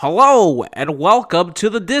Hello, and welcome to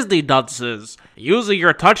the Disney Dunces. Using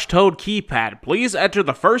your touch-tone keypad, please enter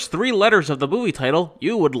the first three letters of the movie title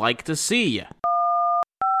you would like to see.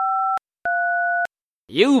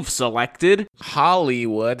 You've selected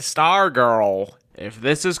Hollywood Stargirl. If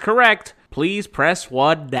this is correct, please press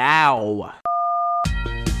 1 now.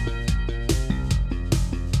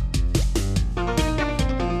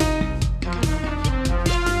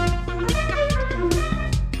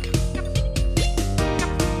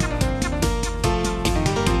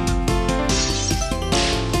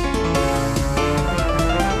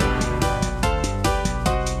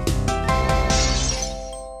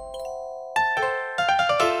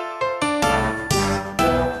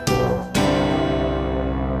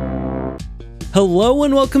 Hello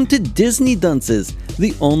and welcome to Disney Dunces,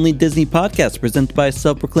 the only Disney podcast presented by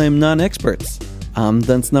self-proclaimed non-experts. I'm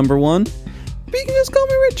Dunce number 1, but you can just call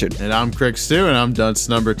me Richard. And I'm Craig Stew, and I'm Dunce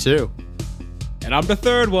number 2. And I'm the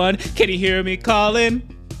third one. Can you hear me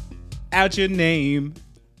calling out your name?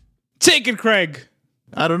 Take it, Craig.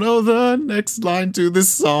 I don't know the next line to this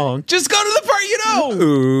song. Just go to the part you know.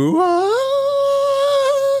 Ooh,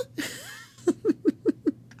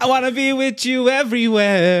 I want to be with you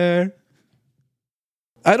everywhere.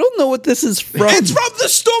 I don't know what this is from. It's from the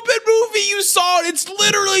stupid movie you saw. It's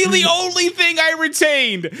literally the only thing I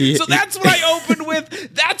retained. So that's what I opened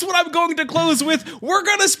with. That's what I'm going to close with. We're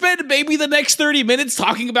going to spend maybe the next 30 minutes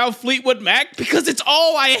talking about Fleetwood Mac because it's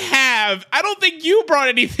all I have. I don't think you brought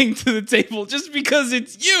anything to the table just because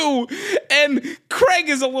it's you. And Craig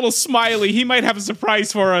is a little smiley. He might have a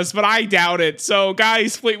surprise for us, but I doubt it. So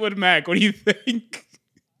guys, Fleetwood Mac, what do you think?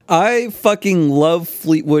 I fucking love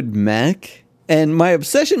Fleetwood Mac. And my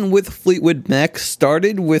obsession with Fleetwood Mac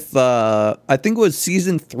started with, I think it was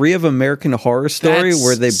season 3 of American Horror Story,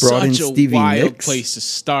 where they brought in Stevie Nicks. Wild Nicks. Place to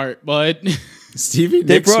start, but Stevie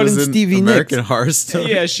They Nicks brought was in in Stevie American Nicks. Horror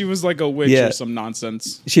Story. yeah, she was like a witch or some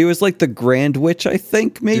nonsense. She was like the Grand Witch, I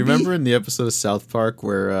think, maybe? Do you remember in the episode of South Park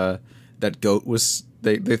where that goat was,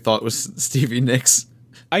 they thought was Stevie Nicks?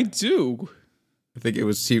 I do. I think it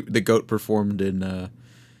was, the goat performed in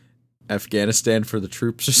Afghanistan for the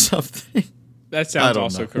troops or something. That sounds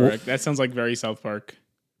also correct. That sounds like very South Park.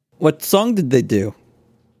 What song did they do?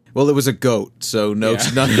 Well, it was a goat, so none of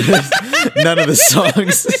the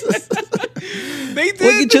songs. They did.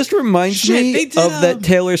 Like, it just reminds me of that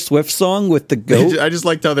Taylor Swift song with the goat. I just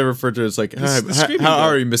liked how they referred to it as like, how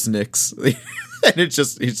are you, Miss Nicks? And he's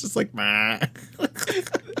just like, meh.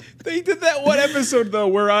 They did that one episode though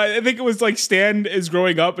where I think it was like Stan is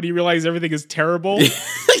growing up and he realizes everything is terrible,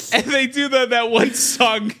 and they do that one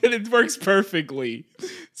song and it works perfectly.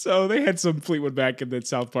 So they had some Fleetwood Mac in that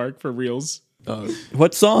South Park for reals.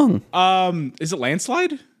 What song? Is it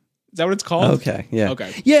Landslide? Is that what it's called? Okay, yeah.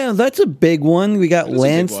 Okay. Yeah, that's a big one. We got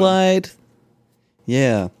Landslide.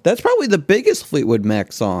 Yeah, that's probably the biggest Fleetwood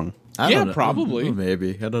Mac song. I don't know. Probably.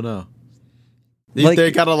 Maybe. I don't know. Like,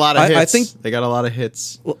 they got a lot of hits. I think they got a lot of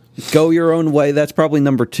hits. Go Your Own Way, that's probably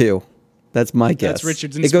number 2. That's my guess. That's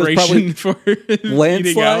Richard's It goes inspiration for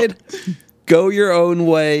Landslide, Go Your Own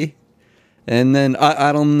Way, and then,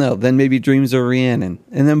 I don't know, then maybe Dreams of Rhiannon.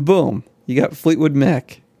 And then boom, you got Fleetwood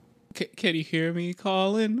Mac. Can you hear me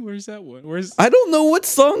calling? Where's that one? I don't know what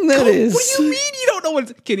song that is. What do you mean you don't know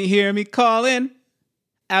what? Can you hear me calling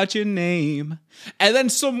out your name? And then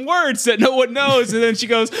some words that no one knows, and then she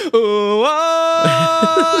goes, "Oh,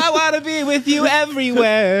 I want to be with you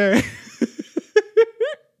everywhere."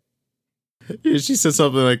 Yeah, she said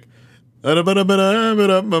something like, it's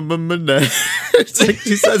like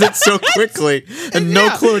she says it so quickly and no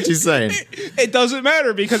clue what she's saying. It doesn't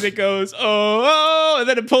matter because it goes, "Oh," and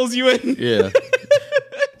then it pulls you in. Yeah.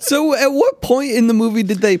 So at what point in the movie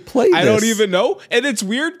did they play this? I don't even know. And it's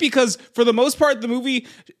weird because for the most part, the movie,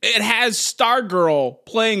 it has Stargirl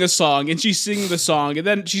playing a song and she's singing the song and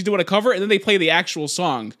then she's doing a cover and then they play the actual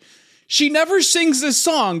song. She never sings this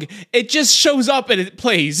song. It just shows up and it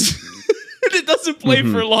plays. And it doesn't play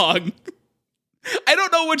for long. I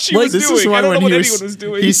don't know what she was doing. I don't know what anyone was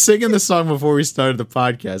doing. He's singing the song before we started the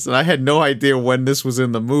podcast, and I had no idea when this was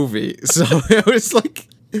in the movie. So it was like,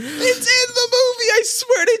 it's in the movie. I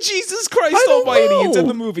swear to Jesus Christ Almighty, it's in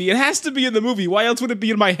the movie. It has to be in the movie. Why else would it be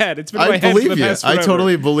in my head? It's been in my head for the past forever. I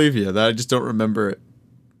totally believe you. That I just don't remember it.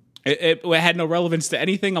 It had no relevance to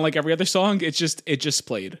anything, unlike every other song. It just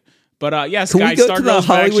played. But yes, Can guys, we go to the Stargirl's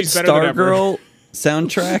back. Hollywood She's better than ever. Stargirl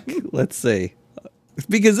soundtrack? Let's see.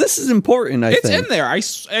 Because this is important, I think. It's in there.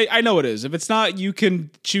 I know it is. If it's not, you can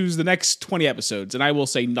choose the next 20 episodes, and I will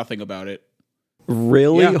say nothing about it.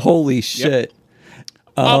 Really? Yeah. Holy shit.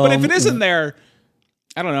 But if it isn't there,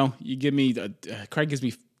 I don't know. You give me Craig gives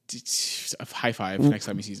me high five next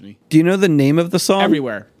time he sees me. Do you know the name of the song?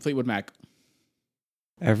 Everywhere. Fleetwood Mac.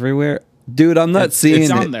 Everywhere? Dude, I'm not seeing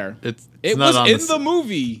It's it. on there. It was in the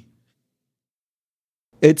movie.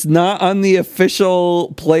 It's not on the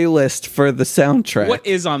official playlist for the soundtrack. What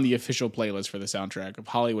is on the official playlist for the soundtrack of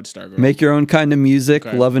Hollywood Stargirl? Make Your Own Kind of Music,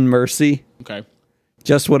 Okay. Love and Mercy. Okay.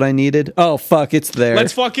 Just What I Needed. Oh, fuck, it's there.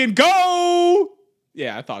 Let's fucking go!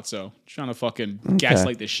 Yeah, I thought so. Trying to fucking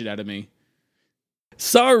gaslight this shit out of me.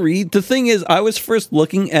 Sorry, the thing is, I was first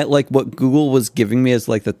looking at like what Google was giving me as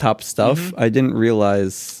like the top stuff. I didn't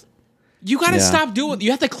realize. You gotta Yeah. stop doing.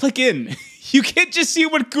 You have to click in. You can't just see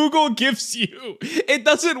what Google gives you. It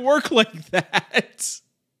doesn't work like that.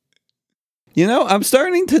 You know, I'm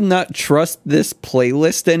starting to not trust this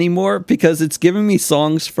playlist anymore because it's giving me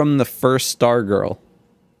songs from the first Stargirl.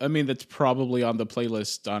 I mean, that's probably on the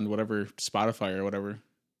playlist on whatever Spotify or whatever.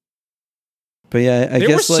 But yeah, I There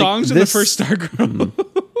guess were like songs in the first Stargirl.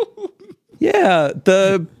 Yeah,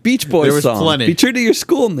 the Beach Boys There was song. plenty. Be true to your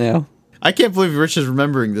school now. I can't believe Rich is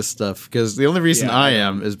remembering this stuff because the only reason Yeah, I I know.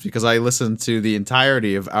 am is because I listened to the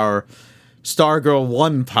entirety of our Stargirl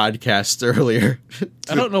 1 podcast earlier.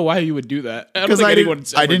 I don't know why you would do that. I don't Because think I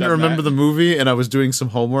anyone's ever didn't done remember that. the movie and I was doing some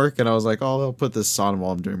homework and I was like, oh, I'll put this on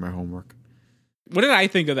while I'm doing my homework. What did I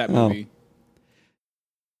think of that movie?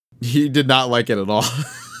 He did not like it at all.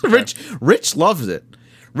 Rich loved it.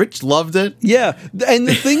 Rich loved it. Yeah, and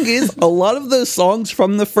the thing is, a lot of those songs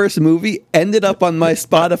from the first movie ended up on my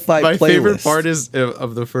Spotify My playlist. favorite part is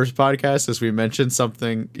of the first podcast is we mentioned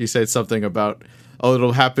something. You said something about, oh,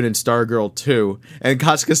 it'll happen in Stargirl 2. And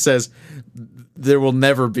Koska says, there will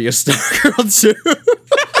never be a Stargirl 2.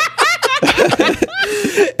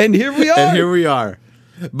 And here we are. And here we are.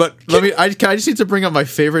 But I just need to bring up my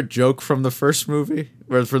favorite joke from the first movie,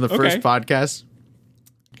 or from the first Okay. podcast.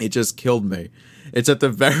 It just killed me. It's at the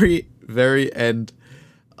very, very end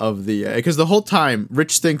of the, because the whole time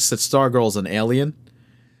Rich thinks that Stargirl's an alien.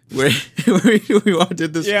 we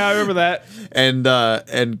did this, Yeah, I remember that.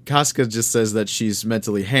 and Casca just says that she's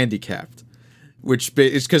mentally handicapped, which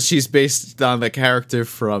is because she's based on the character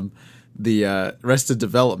from the Arrested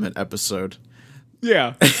Development episode.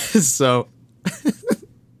 Yeah. So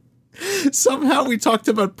somehow we talked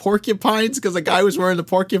about porcupines because a guy was wearing the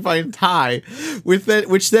porcupine tie, with that,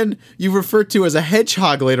 which then you refer to as a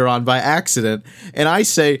hedgehog later on by accident, and I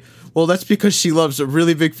say, well, that's because she loves a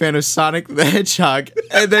really big fan of Sonic the Hedgehog,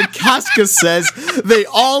 and then Casca says they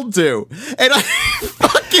all do, and I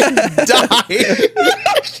fucking die.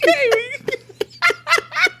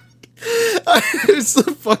 It's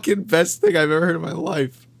the fucking best thing I've ever heard in my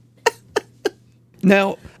life.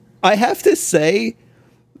 Now, I have to say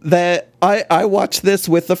that I watched this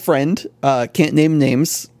with a friend. Can't name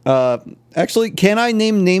names. Actually, can I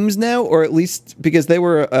name names now? Or at least because they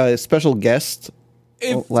were a special guest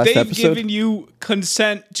If last they've episode? given you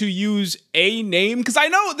consent to use a name, because I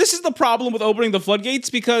know this is the problem with opening the floodgates,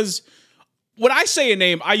 because when I say a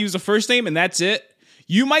name, I use a first name and that's it.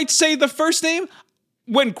 You might say the first name.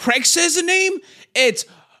 When Craig says a name, it's,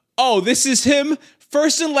 oh, this is him.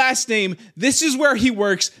 First and last name. This is where he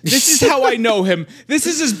works. This is how I know him. This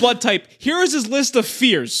is his blood type. Here is his list of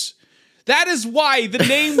fears. That is why the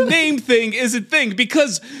name thing is a thing.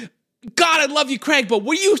 Because, God, I love you, Craig, but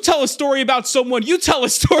when you tell a story about someone, you tell a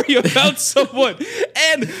story about someone.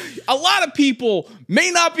 And a lot of people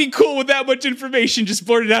may not be cool with that much information just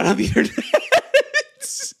blurted out on the internet.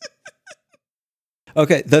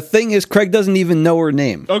 Okay, the thing is, Craig doesn't even know her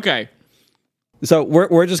name. Okay. So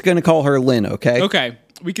we're just going to call her Lynn, okay? Okay.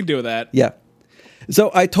 We can do that. Yeah. So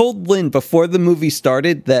I told Lynn before the movie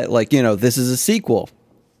started that, like, you know, this is a sequel.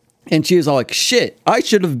 And she was all like, shit, I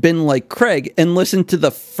should have been like Craig and listened to the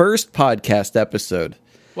first podcast episode.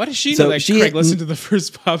 Why does she So know that she Craig had- listened to the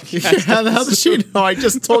first podcast? How the hell does she know? I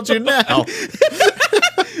just told you now.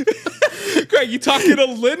 Craig, you talking to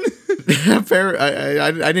Lynn?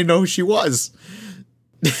 I didn't know who she was.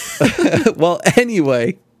 Well,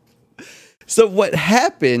 anyway. So what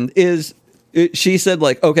happened is she said,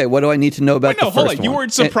 like, okay, what do I need to know about No, the hold first on. You one?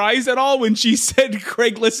 weren't surprised at all when she said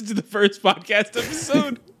Craig listened to the first podcast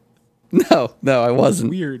episode? No, I wasn't.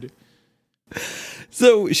 Weird.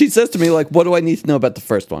 So she says to me, like, what do I need to know about the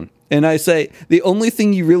first one? And I say, the only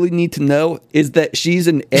thing you really need to know is that she's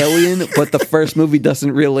an alien, but the first movie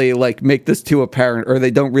doesn't really, like, make this too apparent, or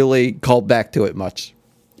they don't really call back to it much.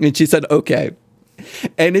 And she said, okay.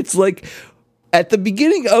 And it's like, at the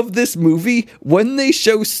beginning of this movie, when they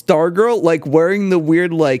show Stargirl, like, wearing the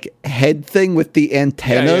weird, like, head thing with the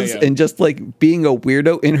antennas yeah. and just, like, being a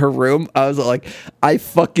weirdo in her room, I was like, I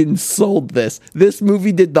fucking sold this. This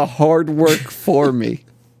movie did the hard work for me.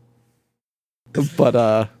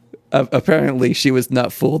 But, apparently she was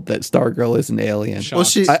not fooled that Stargirl is an alien. Well,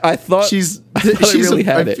 I thought she's really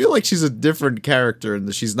had I it. feel like she's a different character,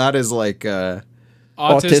 and she's not as like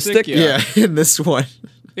Autistic? Yeah. in this one.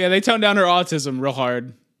 Yeah, they toned down her autism real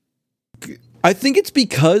hard. I think it's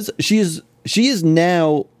because she is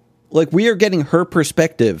now like we are getting her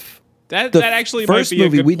perspective. That The actually might first be a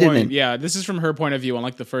movie good we point. didn't. Yeah, this is from her point of view,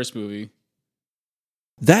 unlike the first movie.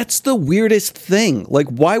 That's the weirdest thing. Like,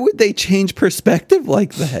 why would they change perspective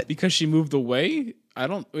like that? Because she moved away. I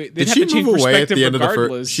don't. They'd Did have she to change move away at perspective the end of the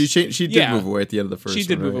regardless. first? She did Yeah. move away at the end of the first. She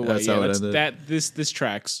did one, move right? away. That's Yeah, how it that's, ended. this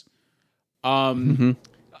tracks.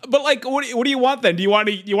 But like, what do you want then? Do you want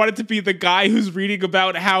it to be the guy who's reading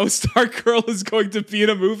about how Stargirl is going to be in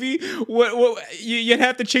a movie? You'd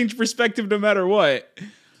have to change perspective no matter what.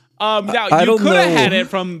 Now I you don't could have know. had it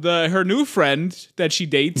from her new friend that she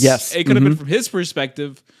dates. Yes. It could have been from his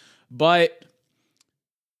perspective, but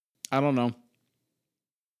I don't know.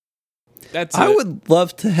 That's I it. would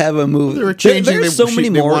love to have a movie. They were changing. There's so many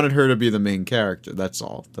they more. wanted her to be the main character. That's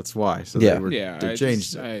all. That's why. So Yeah. they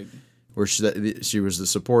changed it. Where she was the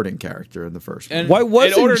supporting character in the first one. And Why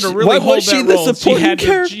wasn't in order she- to really why hold was she that the role, supporting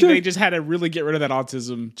character? they just had to really get rid of that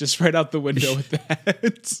autism just right out the window with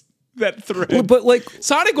that that thread. But like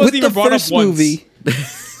Sonic with wasn't even the brought first up once. movie,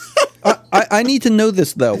 I need to know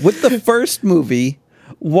this though. With the first movie,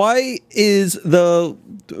 why is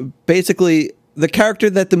basically the character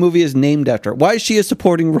that the movie is named after? Why is she a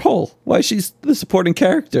supporting role? Why is she the supporting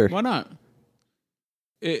character? Why not?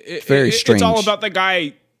 Very strange. It's all about the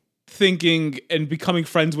guy thinking and becoming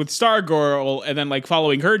friends with Stargirl, and then like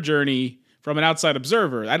following her journey from an outside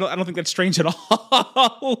observer. I don't think that's strange at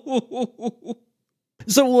all.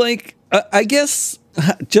 So, like, I guess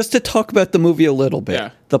just to talk about the movie a little bit. Yeah.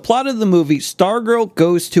 The plot of the movie, Stargirl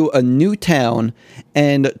goes to a new town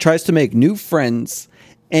and tries to make new friends.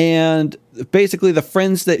 And basically, the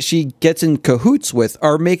friends that she gets in cahoots with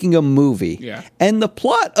are making a movie. Yeah. And the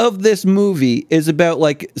plot of this movie is about,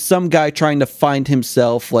 like, some guy trying to find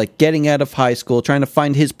himself, like, getting out of high school, trying to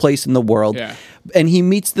find his place in the world. Yeah. And he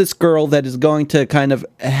meets this girl that is going to kind of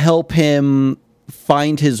help him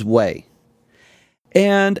find his way.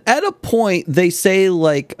 And at a point, they say,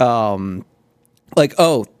 like, oh,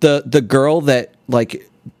 the girl that, like,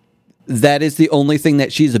 that is the only thing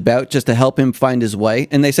that she's about, just to help him find his way.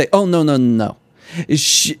 And they say, oh, no.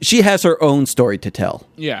 She has her own story to tell.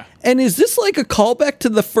 Yeah. And is this like a callback to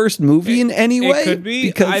the first movie in any way? It could be.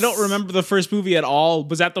 Because I don't remember the first movie at all.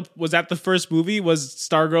 Was that the first movie? Was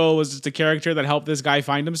Stargirl was just a character that helped this guy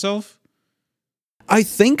find himself? I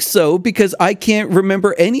think so, because I can't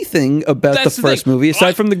remember anything about That's the the first thing. movie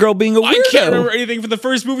aside from the girl being a weirdo. I can't remember anything from the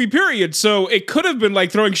first movie, period. So it could have been like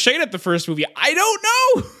throwing shade at the first movie. I don't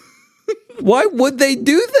know. Why would they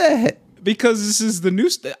do that? Because this is the new.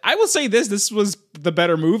 I will say this was the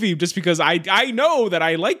better movie just because I know that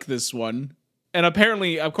I like this one, and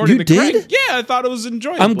apparently according You to Craig, did? yeah, I thought it was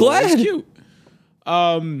enjoyable. I'm glad. It was cute.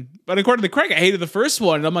 But according to Craig, I hated the first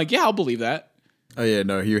one, and I'm like, yeah, I'll believe that. Oh yeah,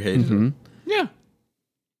 no, you hated it. Yeah,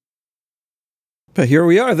 But here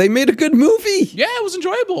we are. They made a good movie. yeah, it was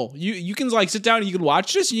enjoyable. You can like sit down and you can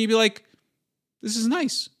watch this, and you'd be like, this is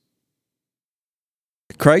nice.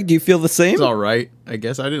 Craig, do you feel the same? It's all right. I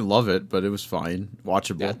guess I didn't love it, but it was fine,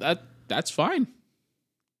 watchable. That's fine.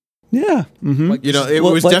 Yeah. Mm-hmm. Like, You know, it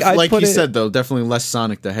Well, was like, definitely I'd like put you it- said though, definitely less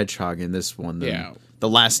Sonic the Hedgehog in this one than Yeah. the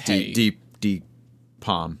last Hey. deep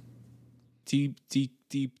palm. Deep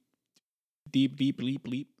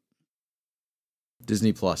bleep.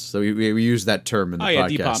 Disney Plus. So we use that term in the Oh yeah, podcast.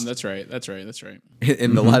 Deep Palm. That's right.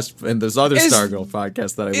 In the last in this other Is- Stargirl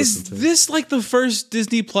podcast that I Is listened to. this like the first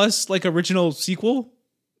Disney Plus like original sequel?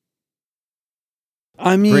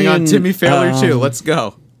 I mean, Bring on Timmy Failure too. Let's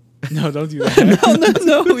go. No, don't do that.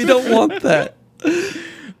 No, we don't want that.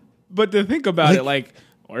 But to think about it, like,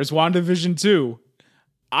 where's WandaVision 2?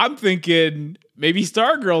 I'm thinking maybe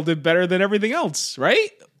Stargirl did better than everything else, right?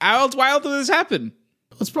 Why else did this happen?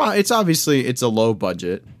 It's obviously it's a low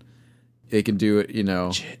budget. They can do it, you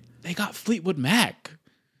know. Shit, they got Fleetwood Mac.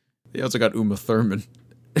 They also got Uma Thurman.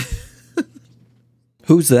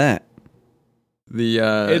 Who's that The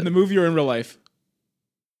In the movie or in real life?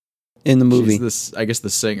 in the movie? she's this I guess the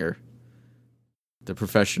singer. The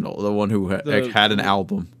professional, the one who had an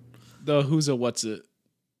album. The Who's a What's It?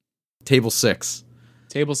 Table 6.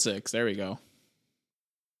 Table 6. There we go.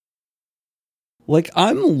 Like,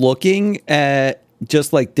 I'm looking at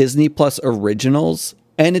just like Disney Plus originals,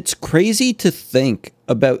 and it's crazy to think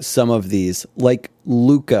about some of these, like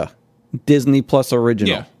Luca, Disney Plus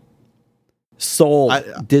original. Yeah. Soul,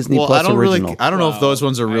 Disney Plus I don't original. I don't know if those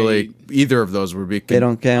ones are really either of those would be They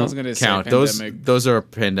don't I was count. gonna say count. Pandemic. Those are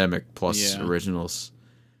Pandemic Plus Yeah. originals.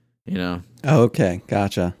 You know. Okay,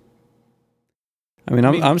 gotcha. I mean,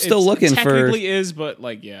 I'm still looking it for. technically is, but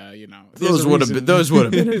like, yeah, you know, Those would have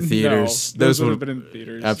been in theaters. No, those would have been in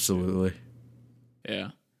theaters. Absolutely.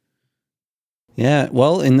 Yeah. Yeah,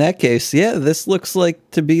 well, in that case, yeah, this looks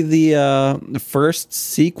like to be the first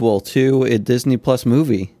sequel to a Disney Plus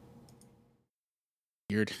movie.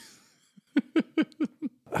 Weird.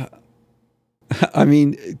 I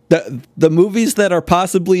mean, the movies that are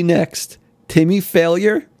possibly next: Timmy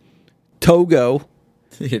Failure, Togo.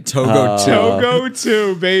 Togo 2. Togo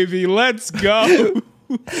 2, baby. Let's go.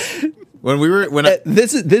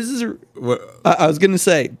 This is. I was gonna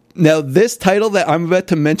say now this title that I'm about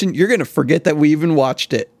to mention, you're gonna forget that we even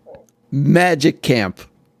watched it. Magic Camp.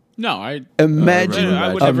 No, I imagine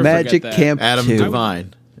I would a never Magic forget that. Camp Adam 2.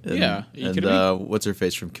 Devine. And, Yeah, are you kidding and what's her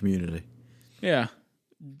face from Community? Yeah,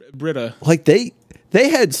 Britta. Like they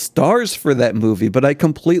had stars for that movie, but I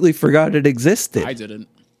completely forgot it existed. I didn't.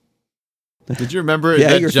 Did you remember Yeah,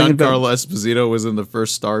 that you're thinking about- Giancarlo Esposito was in the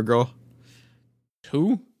first Stargirl?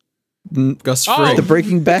 Who? Gus Oh, Fring. The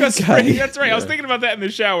Breaking Bad Gus guy. Fring. That's right. I was thinking about that in the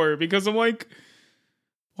shower because I'm like,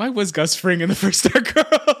 why was Gus Fring in the first Stargirl?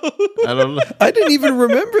 I don't know. I didn't even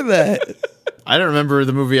remember that. I don't remember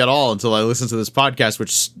the movie at all until I listened to this podcast,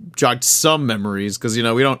 which jogged some memories because we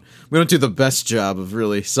don't do the best job of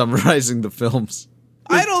really summarizing the films.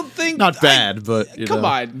 I don't think Not bad, but Come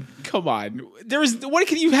on. There's what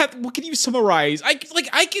can you summarize?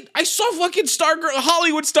 I saw fucking Stargirl,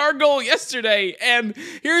 Hollywood Stargirl yesterday, and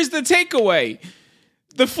here's the takeaway: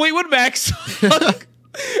 the Fleetwood Mac song.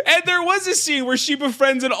 And there was a scene where she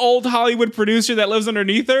befriends an old Hollywood producer that lives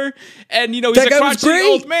underneath her, and he's That a guy was crotchety great.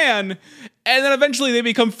 old man, and then eventually they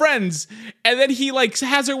become friends, and then he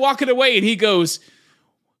has her walking away, and he goes,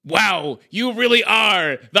 "Wow, you really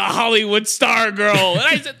are the Hollywood Stargirl." And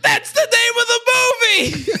I said, "That's the name of the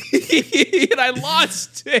movie!" And I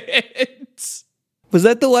lost it. Was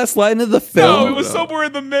that the last line of the film? No, it was somewhere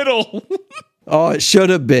in the middle. Oh, it should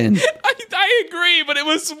have been. I agree, but it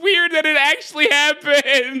was weird that it actually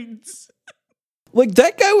happened. Like,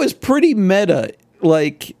 that guy was pretty meta.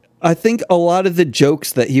 Like, I think a lot of the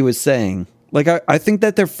jokes that he was saying. Like, I think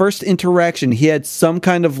that their first interaction, he had some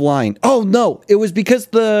kind of line. Oh, no, it was because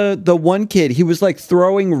the one kid, he was, like,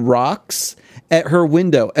 throwing rocks at her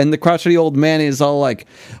window. And the crotchety old man is all like,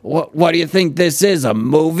 what do you think this is, a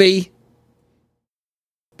movie?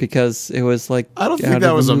 Because it was like... I don't think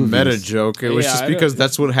that was a meta joke. It was just because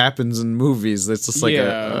that's what happens in movies. It's just like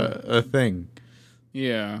a thing.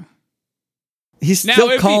 Yeah. He's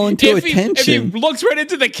still calling to attention. If he looks right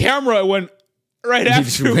into the camera and went right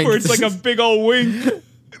afterwards, like a big old wink,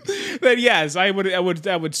 then yes, I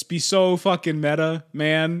would be so fucking meta,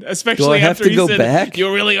 man. Especially after he said, back?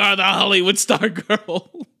 "You really are the Hollywood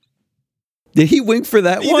Stargirl." Did he wink for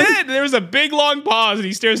that one? He did. There was a big long pause, and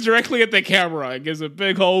he stares directly at the camera and gives a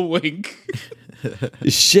big old wink.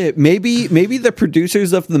 Shit, maybe the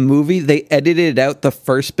producers of the movie, they edited out the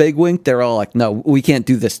first big wink. They're all like, "No, we can't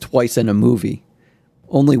do this twice in a movie.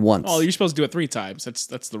 Only once." Oh, you're supposed to do it 3 times.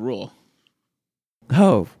 That's the rule.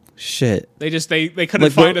 Oh shit! They couldn't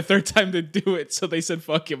find a third time to do it, so they said,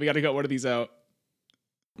 "Fuck it, we got to get one of these out."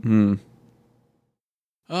 There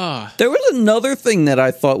was another thing that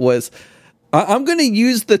I thought was. I'm going to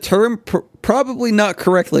use the term probably not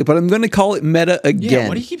correctly, but I'm going to call it meta again. Yeah,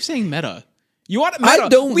 why do you keep saying meta? You want meta? I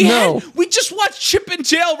don't know. We just watched Chip and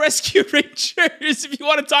Dale Rescue Rangers. If you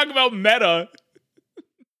want to talk about meta,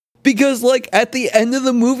 because like at the end of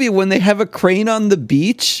the movie when they have a crane on the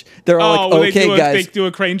beach, they're all like, "Okay, guys, they do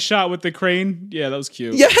a crane shot with the crane." Yeah, that was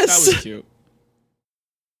cute. Yes, that was cute.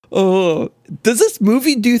 Oh, does this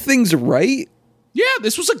movie do things right? Yeah,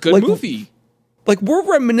 this was a good movie. Like, we're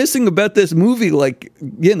reminiscing about this movie like,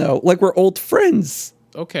 like we're old friends.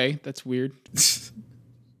 Okay, that's weird.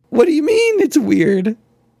 What do you mean it's weird?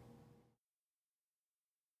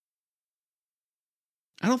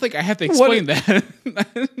 I don't think I have to explain that.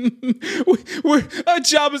 Our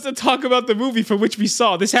job is to talk about the movie for which we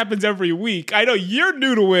saw. This happens every week. I know you're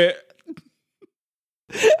new to it.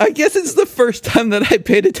 I guess it's the first time that I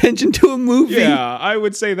paid attention to a movie. Yeah, I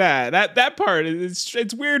would say that. That part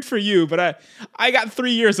it's weird for you, but I got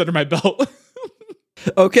 3 years under my belt.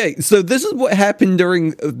 Okay, so this is what happened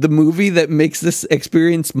during the movie that makes this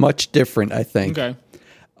experience much different, I think. Okay.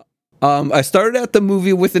 I started out the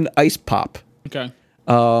movie with an ice pop. Okay.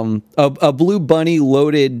 A Blue Bunny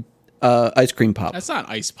loaded ice cream pop. That's not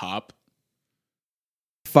ice pop.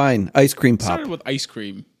 Fine, ice cream pop. Started with ice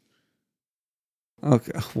cream.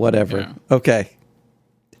 Okay, whatever. Yeah. Okay.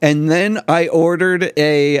 And then I ordered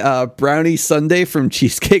a brownie sundae from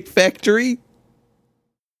Cheesecake Factory.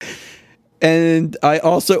 And I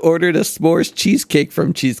also ordered a s'mores cheesecake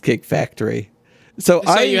from Cheesecake Factory. So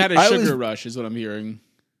you had a sugar rush, is what I'm hearing.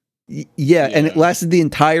 Yeah, and it lasted the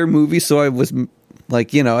entire movie. So I was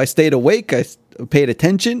like, I stayed awake. I paid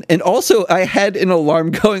attention. And also, I had an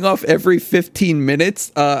alarm going off every 15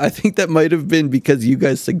 minutes. I think that might have been because you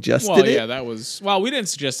guys suggested it. Yeah, that was... Well, we didn't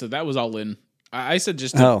suggest it. That was all in. I said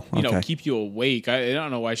just to, keep you awake. I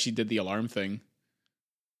don't know why she did the alarm thing.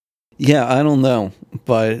 Yeah, I don't know.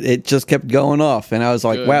 But it just kept going off. And I was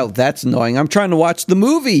like, wow, that's annoying. I'm trying to watch the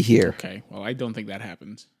movie here. Okay, well, I don't think that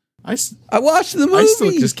happened. I watched the movie. I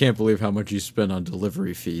still just can't believe how much you spend on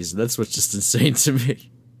delivery fees. That's what's just insane to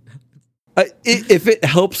me. If it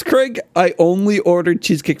helps, Craig, I only ordered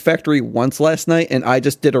Cheesecake Factory once last night, and I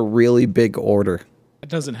just did a really big order. It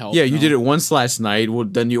doesn't help. Yeah, you did it once last night. Well,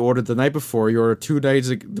 then you ordered the night before. You ordered 2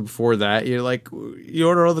 days before that. You're like, you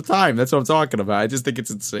order all the time. That's what I'm talking about. I just think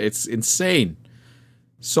it's insane.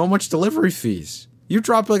 So much delivery fees. You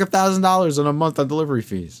drop like $1,000 in a month on delivery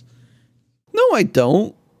fees. No, I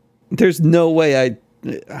don't. There's no way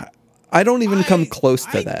I don't even come close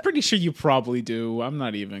to that. I'm pretty sure you probably do. I'm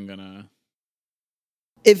not even gonna.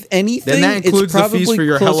 If anything, then that includes it's probably the fees for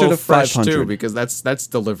your closer to HelloFresh 500 too, because that's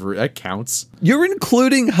delivery. That counts. You're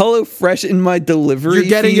including HelloFresh in my delivery. You're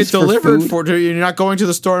getting it fees delivered for you're not going to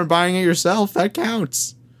the store and buying it yourself. That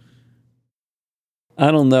counts. I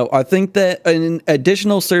don't know. I think that an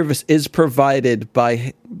additional service is provided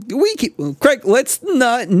by. Craig, let's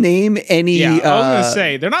not name any. Yeah, I was gonna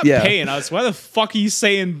say they're not paying us. Why the fuck are you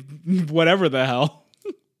saying whatever the hell?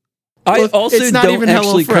 I also it's not don't even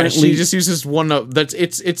actually HelloFresh. currently. She just uses one of that's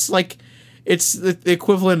it's like it's the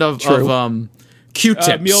equivalent of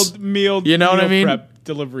Q-tips. Meal. You know what I mean? Prep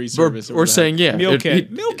delivery service. We're saying meal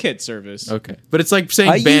kit service. Okay, but it's like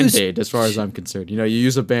saying Band-Aid as far as I'm concerned. You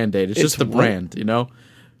use a Band-Aid. It's just the brand.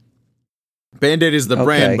 Band-Aid is the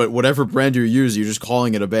brand, but whatever brand you use, you're just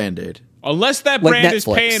calling it a Band-Aid. Unless that brand is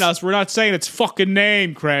paying us, we're not saying its fucking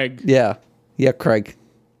name, Craig. Yeah, Craig.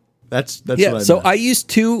 That's yeah. What I So meant. I use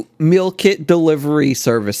 2 meal kit delivery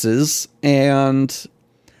services, and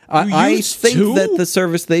I think 2? that the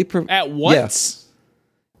service they provide at once.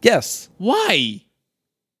 Yes. Why?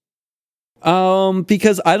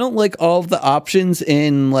 Because I don't like all of the options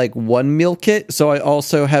in like one meal kit, so I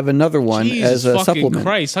also have another one Jesus as a fucking supplement.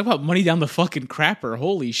 Christ! Talk about money down the fucking crapper.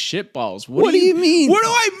 Holy shit balls! What do you mean? What do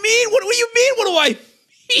I mean? What do you mean? What do I mean?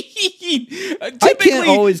 I can't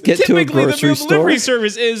always get to a grocery the delivery store.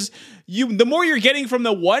 service is the more you're getting from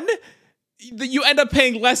the one, you end up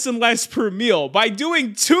paying less and less per meal. By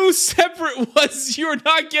doing 2 separate ones, you're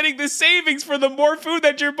not getting the savings for the more food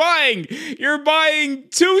that you're buying. You're buying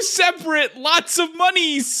 2 separate lots of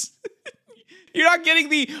monies. You're not getting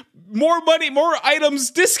the more money, more items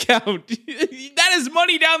discount. That is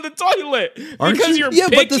money down the toilet because you're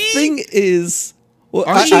picky. But the thing is, well,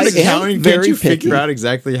 aren't you an accountant? Can't you picky. figure out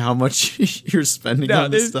exactly how much you're spending on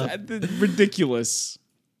this stuff? Ridiculous.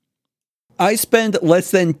 I spend less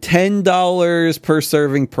than $10 per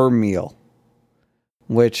serving per meal,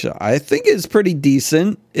 which I think is pretty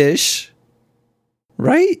decent-ish,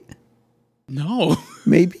 right? No.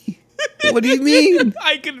 Maybe. What do you mean?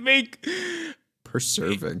 I can make per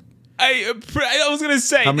serving. I was gonna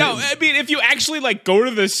say no. I mean, if you actually like go to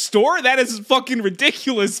the store, that is fucking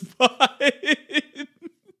ridiculous. But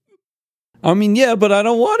I mean, yeah, but I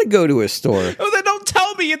don't want to go to a store. Oh, then don't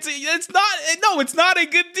tell me it's not a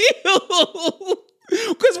good deal.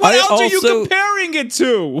 Because what else are you comparing it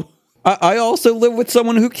to? I also live with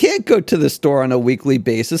someone who can't go to the store on a weekly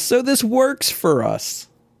basis, so this works for us.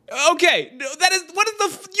 Okay, that is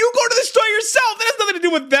you go to the store yourself. That has nothing to do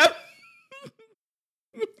with them.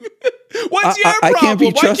 What's your problem? Can't be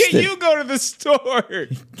Why trusted. can't you go to the store?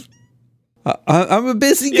 I'm a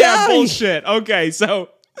busy guy. Yeah, bullshit. Okay, so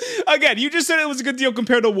again, you just said it was a good deal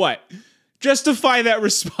compared to what? Justify that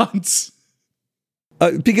response.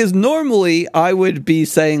 Because normally I would be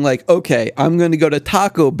saying like, okay, I'm going to go to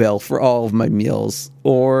Taco Bell for all of my meals,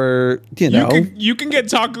 or you can get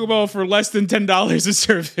Taco Bell for less than $10 a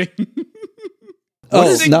serving.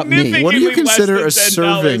 Not me. What do you consider a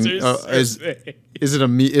serving? Is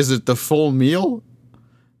it the full meal?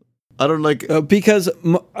 I don't like because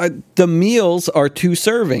the meals are 2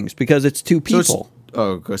 servings because it's 2 people.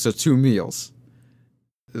 So 2 meals.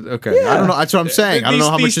 Okay, yeah. I don't know. That's what I'm saying. I don't know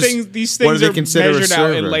how much these things are measured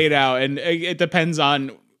out and laid out, and it depends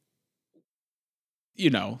on.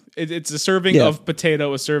 It's a serving of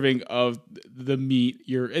potato, a serving of the meat.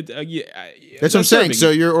 That's what I'm saying. So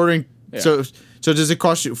you're ordering. Yeah. So does it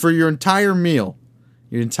cost you for your entire meal?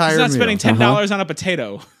 He's not spending $10 on a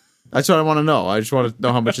potato. That's what I want to know. I just want to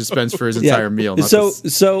know how much it spends for his entire meal.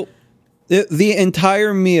 The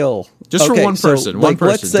entire meal. Just for Okay, one so, person. like, One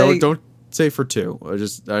let's person. say Don't say for two.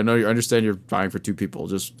 I know you understand you're buying for two people.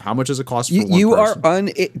 Just how much does it cost for one you person?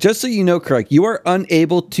 are just so you know, Craig, you are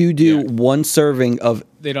unable to do one serving of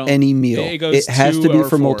They don't any meal. goes It has to be two or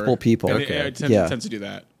for four. multiple people. And Okay. it tends to do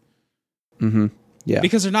that. Yeah.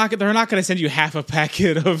 Because they're not going to send you half a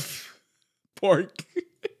packet of pork.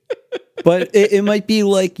 But it might be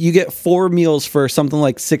like you get 4 meals for something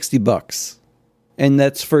like $60, and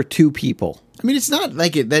that's for 2 people. I mean, it's not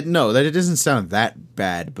like it doesn't sound that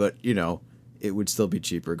bad, but it would still be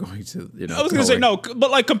cheaper going to I was going to say no,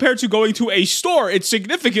 but like compared to going to a store, it's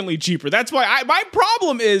significantly cheaper. That's why my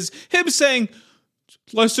problem is him saying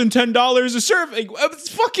less than $10 a serving. It's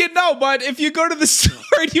fucking no, but if you go to the store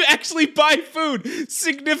and you actually buy food,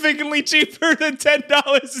 significantly cheaper than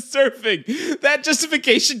 $10 a serving, that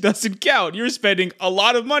justification doesn't count. You're spending a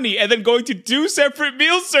lot of money and then going to 2 separate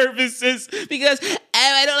meal services because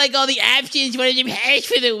I don't like all the options when I'm hash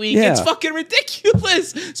for the week. Yeah. It's fucking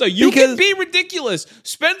ridiculous. So you can be ridiculous.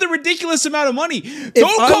 Spend the ridiculous amount of money.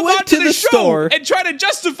 Don't come onto the show and try to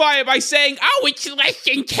justify it by saying, "Oh, it's less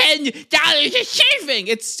than $10 a serving."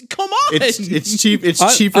 It's come on. It's cheap.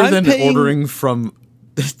 It's cheaper than ordering from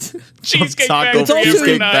Cheesecake Taco Factory every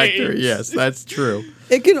Cheesecake night. Factory. Yes, that's true.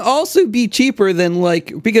 It can also be cheaper than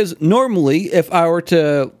because normally if I were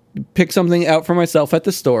to pick something out for myself at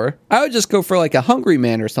the store, I would just go for like a Hungry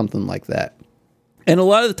Man or something like that. And a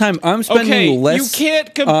lot of the time I'm spending less you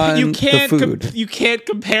can't you can't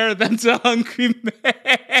compare them to Hungry Man.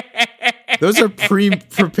 Those are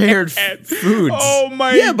pre-prepared foods. Oh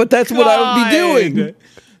my! Yeah, but that's what I would be doing.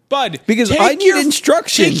 Bud, because I need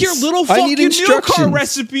instructions. Take your little fucking meal card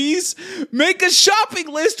recipes, make a shopping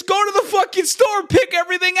list, go to the fucking store, pick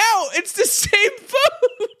everything out. It's the same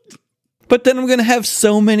food. But then I'm going to have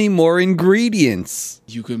so many more ingredients.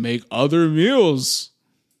 You can make other meals.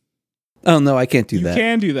 Oh, no, I can't do that. You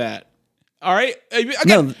can do that. All right?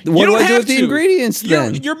 Again, no, what do I do with the ingredients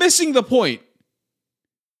then? You're missing the point.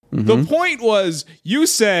 Mm-hmm. The point was, you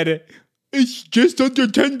said, it's just under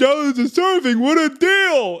 $10 a serving. What a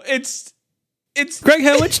deal. It's Greg,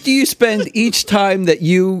 how much do you spend each time that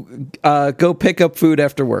you go pick up food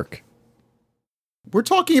after work? We're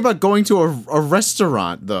talking about going to a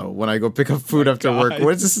restaurant, though, when I go pick up food after work.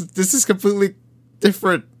 What is this? This is completely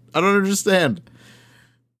different. I don't understand.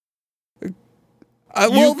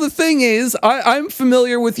 Well, the thing is, I'm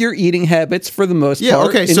familiar with your eating habits for the most part.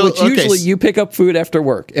 Okay, in which usually you pick up food after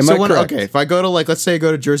work. Am I correct? Okay, if I go to let's say I go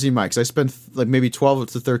to Jersey Mike's, I spend maybe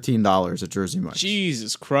 $12 to $13 at Jersey Mike's.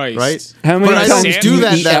 Jesus Christ! Right? How many times I don't do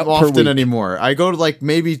that often anymore. I go to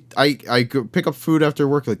maybe I go pick up food after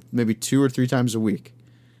work maybe 2 or 3 times a week.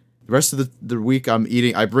 The rest of the week I'm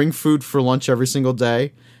eating. I bring food for lunch every single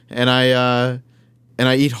day, and I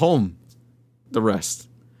eat home the rest.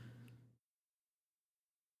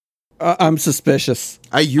 I'm suspicious.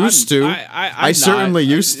 I used to. I certainly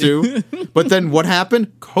used to. But then what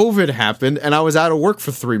happened? COVID happened, and I was out of work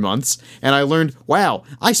for 3 months, and I learned, wow,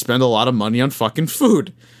 I spend a lot of money on fucking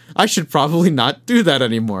food. I should probably not do that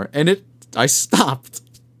anymore. And I stopped.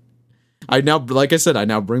 I now, like I said, I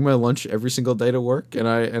now bring my lunch every single day to work, and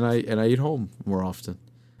I eat home more often.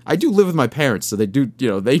 I do live with my parents, so they do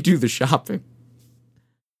the shopping.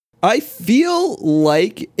 I feel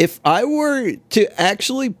like if I were to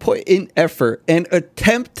actually put in effort and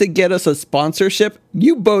attempt to get us a sponsorship,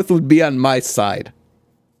 you both would be on my side.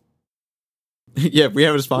 Yeah, if we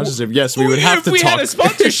have a sponsorship, yes, we would have to talk. If we had a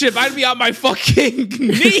sponsorship, I'd be on my fucking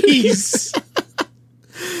knees.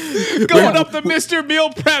 Going up to Mr.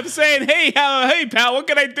 Meal Prep saying, hey, pal, what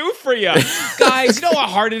can I do for you? Guys, you know how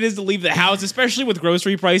hard it is to leave the house, especially with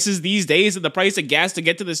grocery prices these days and the price of gas to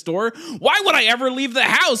get to the store? Why would I ever leave the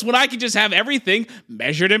house when I could just have everything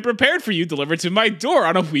measured and prepared for you delivered to my door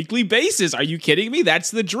on a weekly basis? Are you kidding me?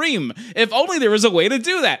 That's the dream. If only there was a way to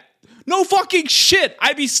do that. No fucking shit.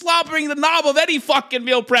 I'd be slobbering the knob of any fucking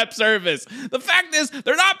meal prep service. The fact is,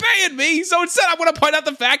 they're not paying me. So instead, I want to point out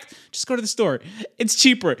the fact, just go to the store. It's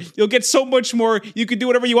cheaper. You'll get so much more. You can do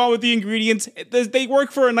whatever you want with the ingredients. They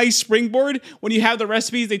work for a nice springboard. When you have the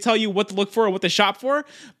recipes, they tell you what to look for and what to shop for.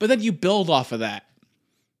 But then you build off of that.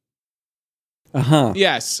 Uh-huh.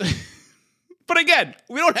 Yes. But again,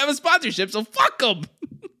 we don't have a sponsorship, so fuck them.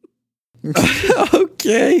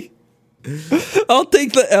 Okay. I'll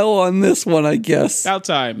take the L on this one, I guess. About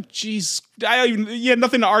time. Jeez. He had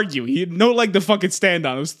nothing to argue. He had no leg to fucking stand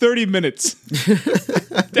on. It was 30 minutes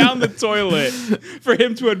down the toilet for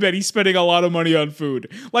him to admit he's spending a lot of money on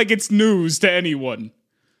food. Like it's news to anyone.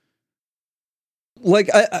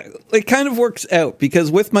 Like, it kind of works out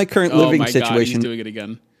because with my current living situation, God, he's doing it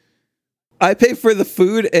again. I pay for the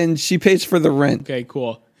food and she pays for the rent. Okay,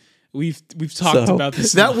 cool. We've talked about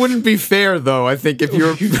this. That wouldn't be fair, though. I think if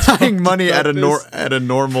you're buying money at a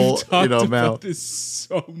normal amount. About this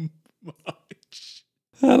so much.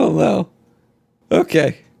 I don't know.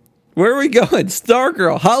 Okay. Where are we going?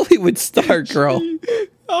 Stargirl. Hollywood Stargirl.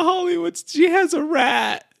 She has a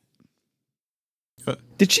rat.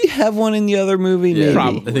 Did she have one in the other movie? Yeah, Maybe.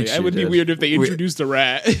 probably. I think It would be weird if they introduced a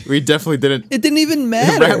rat. We definitely didn't. It didn't even The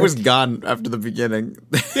matter. rat was gone after the beginning.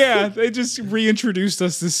 Yeah, they just reintroduced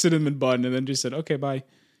us this cinnamon bun and then just said, okay, bye.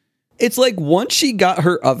 It's like once she got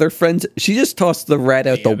her other friends, she just tossed the rat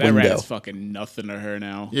out the That window. rat's fucking nothing to her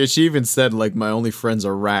now. Yeah, she even said, like, my only friend's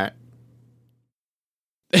a rat.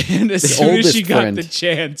 And as soon as oldest she got friend. the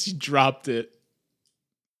chance, she dropped it.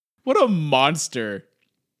 What a monster.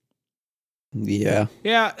 Yeah.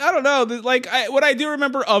 Yeah, I don't know. What I do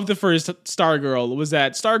remember of the first Stargirl was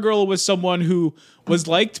that Stargirl was someone who was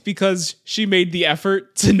liked because she made the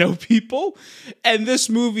effort to know people. And this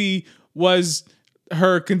movie was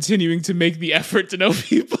her continuing to make the effort to know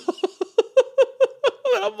people.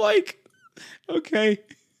 And I'm like, okay.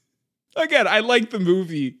 Again, I like the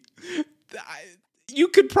movie. You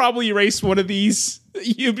could probably erase one of these.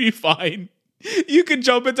 You'd be fine. You could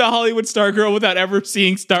jump into Hollywood Stargirl without ever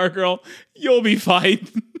seeing Stargirl. You'll be fine.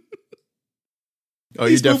 Oh,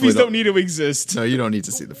 These you definitely movies don't need to exist. No, you don't need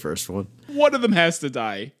to see the first one. One of them has to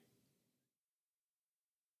die.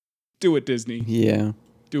 Do it, Disney. Yeah.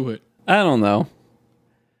 Do it. I don't know.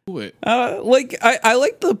 Do it. I like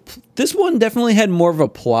this one definitely had more of a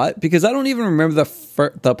plot because I don't even remember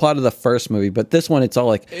the plot of the first movie, but this one it's all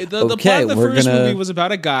like The plot of the first movie was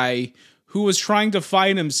about a guy who was trying to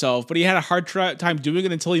find himself, but he had a hard time doing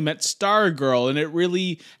it until he met Stargirl, and it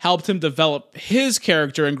really helped him develop his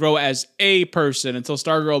character and grow as a person until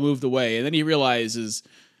Stargirl moved away. And then he realizes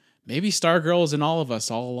maybe Stargirl is in all of us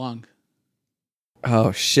all along.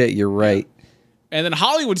 Oh shit, you're right. And then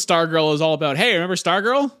Hollywood Stargirl is all about, hey, remember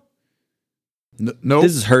Stargirl? No.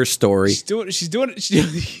 This is her story. She's doing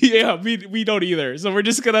it. Yeah, we don't either. So we're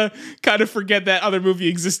just gonna kind of forget that other movie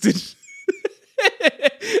existed.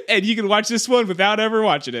 And you can watch this one without ever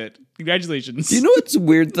watching it. Congratulations. You know what's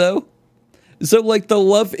weird though? So like the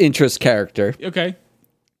love interest character, Okay.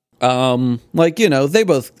 like, you know, they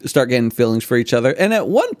both start getting feelings for each other. And at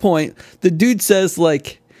one point, the dude says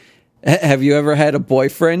like, have you ever had a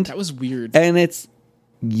boyfriend? That was weird. And it's,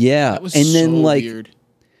 yeah. That was And then so like, weird.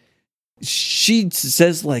 she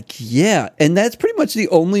says like, yeah. And that's pretty much the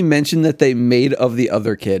only mention that they made of the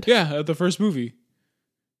other kid. Yeah, the first movie.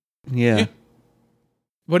 Yeah.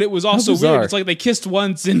 But it was also bizarre. weird. It's like they kissed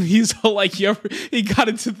once, and he's all like, he got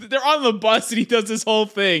into. They're on the bus, and he does this whole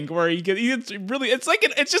thing where it's really. It's like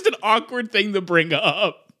it's just an awkward thing to bring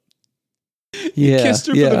up. Yeah. Kissed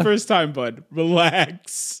her for the first time, bud.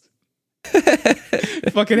 Relax.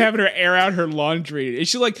 Fucking having her air out her laundry. Is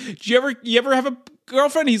she like, do you ever have a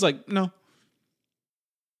girlfriend? He's like, no.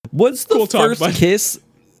 What's the Cool talk, first bud. kiss?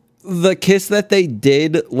 The kiss that they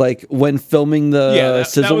did, like when filming the That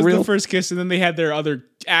sizzle was reel? the first kiss, and then they had their other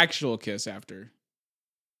actual kiss after.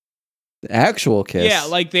 The actual kiss. Yeah,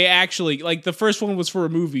 like they actually, like the first one was for a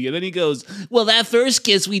movie, and then he goes, well, that first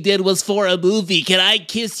kiss we did was for a movie. Can I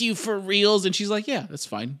kiss you for reals? And she's like, yeah, that's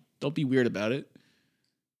fine. Don't be weird about it.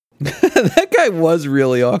 That guy was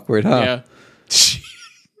really awkward, huh? Yeah.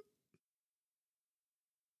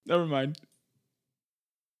 Never mind.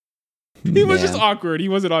 He was just Man. awkward. He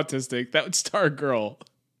wasn't autistic. That was Stargirl.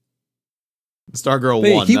 Stargirl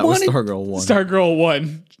Wait, 1. he That was wanted- Stargirl 1. Stargirl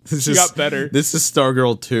 1. This She is, got better. This is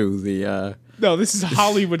Stargirl 2. The No, this is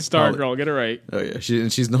Hollywood Stargirl. Get it right. oh yeah,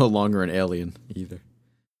 she's no longer an alien either.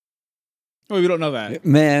 Oh, we don't know that.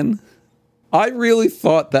 Man, I really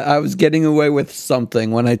thought that I was getting away with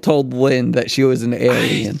something when I told Lynn that she was an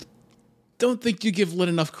alien. Don't think you give Lynn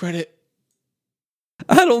enough credit.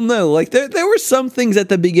 I don't know. Like there were some things at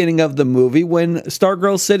the beginning of the movie when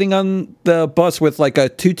Stargirl's sitting on the bus with like a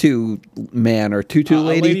tutu man or tutu A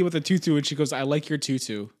lady. lady with a tutu, and she goes, I like your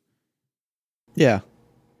tutu. Yeah.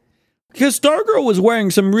 Because Stargirl was wearing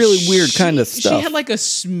some really weird kind of stuff. She had like a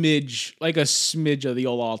smidge of the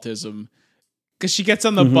old autism. Because she gets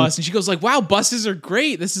on the bus and she goes like, wow, buses are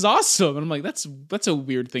great. This is awesome. And I'm like, that's a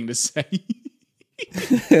weird thing to say.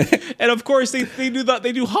 And of course they do that.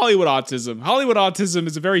 They do Hollywood autism. Hollywood autism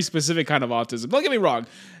is a very specific kind of autism. Don't get me wrong.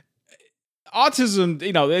 Autism,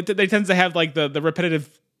 you know, they tend to have like the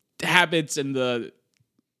repetitive habits and the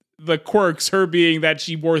quirks, her being that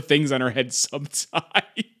she wore things on her head sometimes,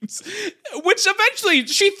 which eventually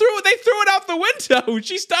they threw it out the window.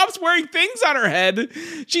 She stops wearing things on her head.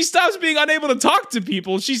 She stops being unable to talk to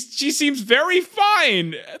people. She seems very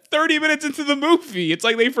fine 30 minutes into the movie. It's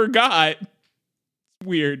like they forgot.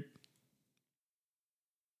 Weird.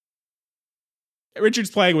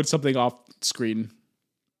 Richard's playing with something off screen.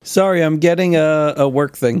 Sorry, I'm getting a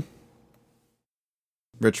work thing.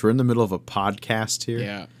 Rich, we're in the middle of a podcast here.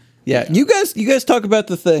 Yeah. Yeah, you guys talk about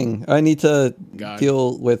the thing. I need to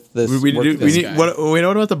deal with this. What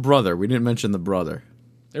about the brother? We didn't mention the brother.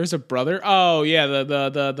 There's a brother. Oh yeah,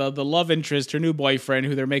 the love interest, her new boyfriend,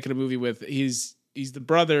 who they're making a movie with. He's the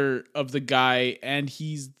brother of the guy, and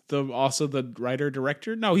he's also the writer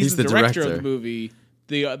director. No, he's the director of the movie.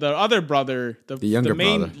 The other brother, the younger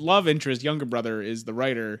main brother. Love interest, younger brother, is the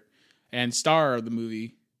writer and star of the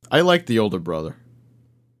movie. I like the older brother.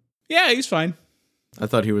 Yeah, he's fine. I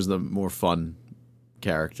thought he was the more fun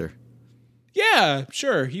character. Yeah,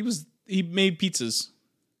 sure. He made pizzas.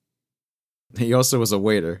 He also was a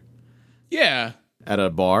waiter. Yeah. At a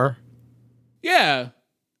bar? Yeah.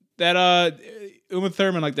 That Uma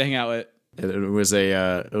Thurman liked to hang out with. It was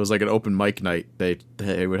like an open mic night.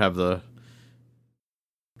 They would have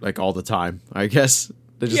all the time, I guess.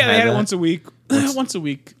 They had it once a week. Once a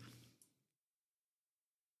week.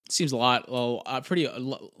 Seems a lot. Well, a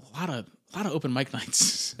lot of open mic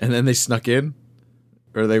nights. And then they snuck in,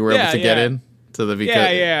 or they were able to get in to the VK.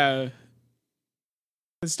 Yeah.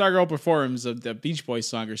 The Stargirl performs the Beach Boys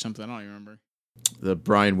song or something. I don't even remember. The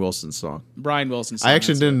Brian Wilson song. I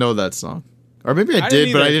actually didn't know that song, or maybe I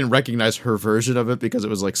did, but I didn't recognize her version of it because it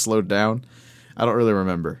was like slowed down. I don't really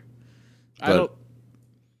remember.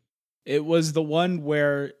 It was the one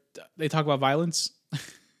where they talk about violence.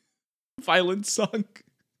 Violence song.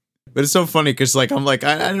 But it's so funny because I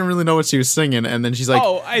didn't really know what she was singing, and then she's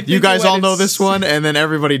like, "You guys all know this one," and then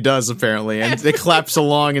everybody does apparently, and they claps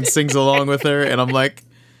along and sings along with her, and I'm like,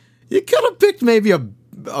 you could have picked maybe a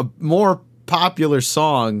more popular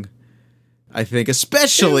song, I think,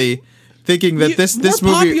 especially thinking that this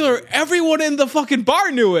movie popular. Everyone in the fucking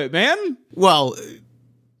bar knew it, man. Well,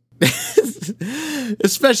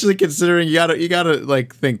 especially considering you gotta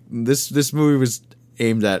think this movie was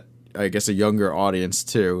aimed at, I guess, a younger audience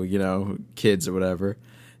too, kids or whatever,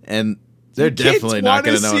 and they're definitely not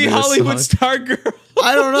going to know see Hollywood Stargirl.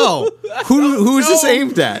 I don't know who is this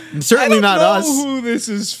aimed at. Certainly not us. I don't know who this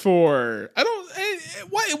is for. I don't.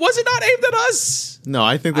 Why was it not aimed at us? No,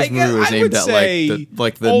 I think this movie was aimed at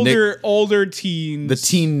the older teens, the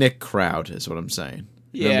Teen Nick crowd is what I'm saying.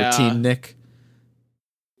 Yeah, remember Teen Nick.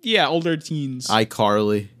 Yeah, older teens.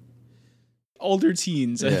 iCarly. Older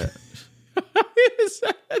teens. Yeah.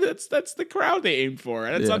 That's the crowd they aimed for.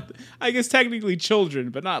 That's not, I guess, technically children,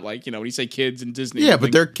 but not when you say kids in Disney. Yeah,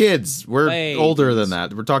 but they're kids. We're older than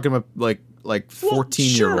that. We're talking about like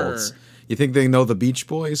 14-year-olds. You think they know the Beach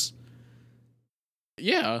Boys?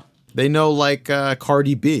 Yeah. They know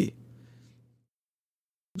Cardi B.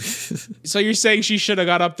 So you're saying she should have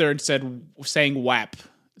got up there and sang WAP?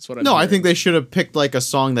 That's what I'm No, hearing. I think they should have picked a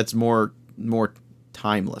song that's more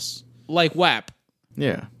timeless. Like WAP.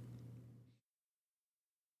 Yeah.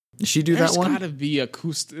 Did she do that one? There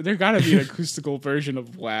gotta be an acoustical version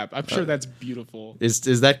of WAP. I'm sure that's beautiful.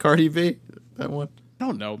 Is that Cardi B? That one? I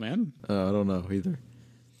don't know, man. I don't know either.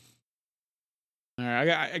 All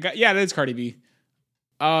right, I got. Yeah, that is Cardi B.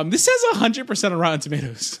 This says 100% on Rotten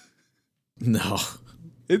Tomatoes. No,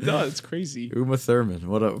 it does. It's crazy. Uma Thurman,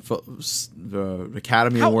 what a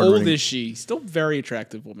Academy Award. How old is she? Still very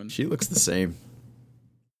attractive woman. She looks the same.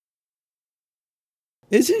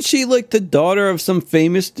 Isn't she the daughter of some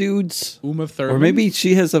famous dudes? Uma Thurman? Or maybe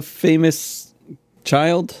she has a famous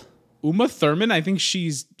child? Uma Thurman? I think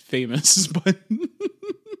she's famous, but...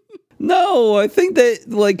 No, I think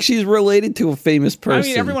that she's related to a famous person. I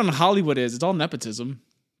mean, everyone in Hollywood is. It's all nepotism.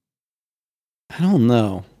 I don't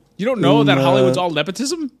know. You don't know that Hollywood's all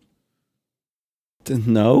nepotism?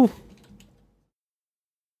 No.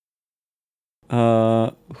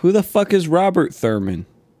 Who the fuck is Robert Thurman?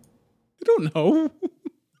 I don't know.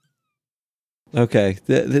 Okay,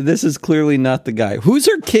 this is clearly not the guy. Who's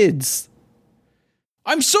her kids?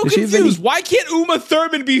 I'm so confused. Why can't Uma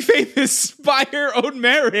Thurman be famous by her own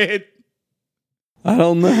merit? I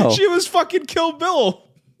don't know. She was fucking Kill Bill.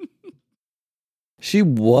 She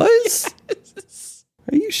was? Yes.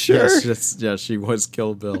 Are you sure? Yes, she was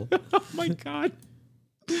Kill Bill. Oh my god.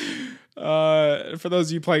 For those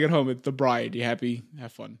of you playing at home, it's The Bride. You happy?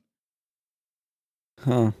 Have fun.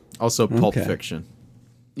 Huh. Also Pulp Fiction.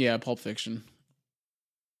 Yeah, Pulp Fiction.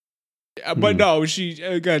 But no, she's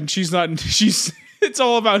not. It's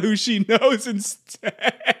all about who she knows instead.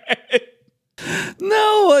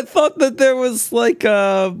 No, I thought that there was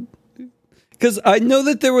because I know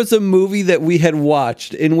that there was a movie that we had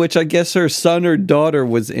watched in which I guess her son or daughter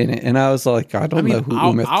was in it, and I was like, I don't know who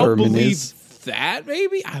Uma Thurman is. That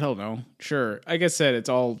maybe, I don't know. Sure, like I said, it's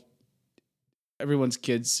all everyone's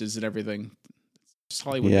kids is and everything. It's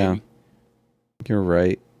Hollywood, yeah. baby. You're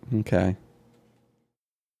right. Okay.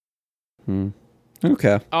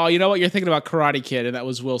 Okay. Oh, you know what? You're thinking about Karate Kid, and that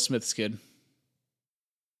was Will Smith's kid.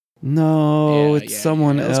 No, it's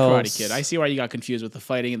someone else. Karate Kid. I see why you got confused with the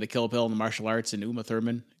fighting and the Kill Bill and the martial arts and Uma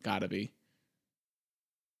Thurman. Gotta be.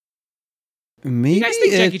 Maybe what do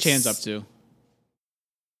you guys think Jackie Chan's up to?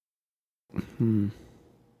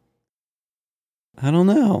 I don't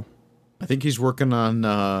know. I think he's working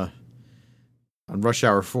on Rush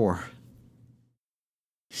Hour 4.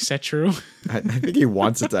 Is that true? I think he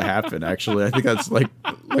wants it to happen, actually. I think that's like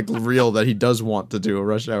real that he does want to do a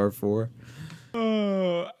Rush Hour 4.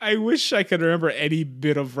 Oh, I wish I could remember any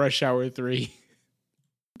bit of Rush Hour 3.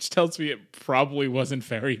 Which tells me it probably wasn't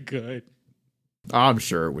very good. I'm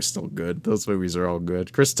sure it was still good. Those movies are all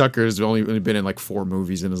good. Chris Tucker's only been in like 4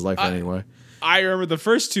 movies in his life anyway. I remember the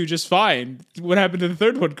first 2 just fine. What happened to the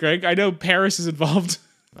third one, Greg? I know Paris is involved.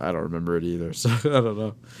 I don't remember it either, so I don't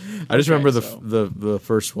know. I just remember the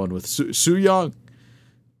first one with Soo Young.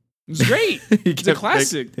 It was great. It's a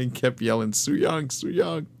classic. He kept yelling, Soo Young, Soo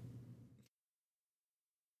Young.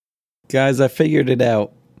 Guys, I figured it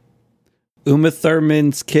out. Uma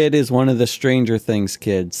Thurman's kid is one of the Stranger Things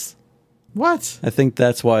kids. What? I think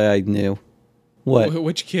that's why I knew. What?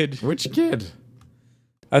 Which kid? Which kid?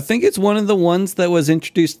 I think it's one of the ones that was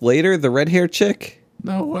introduced later, the red hair chick.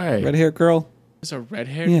 No way. Red hair girl. There's a red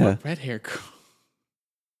hair? Yeah. What red hair girl?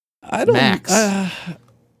 I don't Max.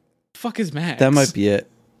 Fuck is Max? That might be it.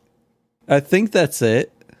 I think that's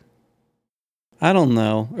it. I don't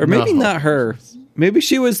know. Or maybe not her. Maybe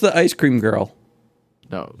she was the ice cream girl.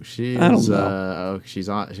 No, she's I don't know. She's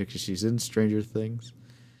in Stranger Things.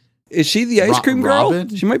 Is she the ice cream girl?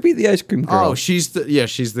 Robin? She might be the ice cream girl. Oh, she's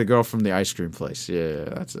the girl from the ice cream place. Yeah,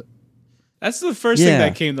 that's it. That's the first thing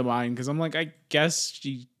that came to mind because I'm like, I guess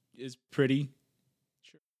she is pretty.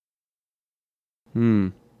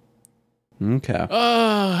 Okay.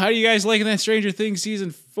 Oh, how are you guys liking that Stranger Things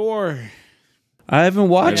season 4? I haven't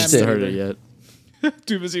watched I haven't it. started yet.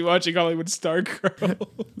 Too busy watching Hollywood Star Girl.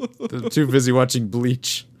 Too busy watching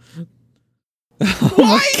Bleach. Oh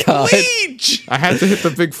my god. Bleach! I had to hit the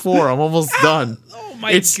big 4. I'm almost done. Oh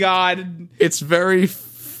my god. It's very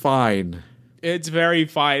fine. It's very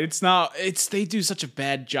fine. It's not. They do such a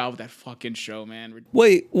bad job with that fucking show, man.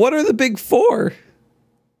 Wait, what are the big 4?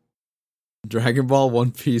 Dragon Ball,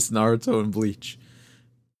 One Piece, Naruto, and Bleach.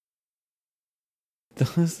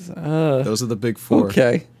 Those are the big 4.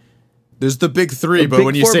 Okay. There's the big 3, The but big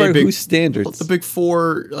when you 4 say by big whose standards? the big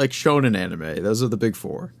 4 like shonen anime, those are the big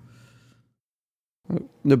 4.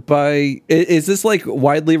 Is this like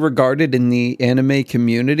widely regarded in the anime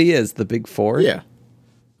community as the big 4? Yeah.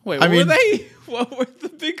 Wait, what were they? What were the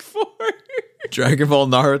big 4? Dragon Ball,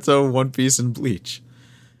 Naruto, One Piece, and Bleach.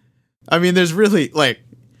 I mean, there's really like.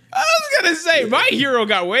 I was gonna say My Hero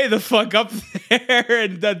got way the fuck up there,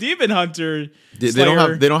 and the Demon Hunter. They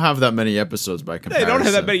don't have that many episodes by comparison. They don't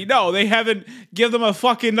have that many. No, they haven't. Give them a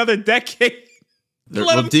fucking another decade.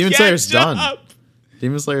 Demon Slayer's done.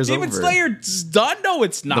 Demon Slayer's over. Demon Slayer's done? No,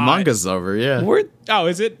 it's not. The manga's over. Yeah.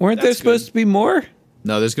 Is it? Weren't there supposed to be more?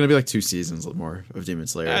 No, there's gonna be like 2 seasons more of Demon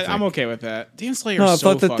Slayer. I'm okay with that. Demon Slayer. No, I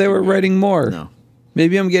thought that they were writing more. No.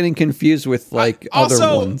 Maybe I'm getting confused with like other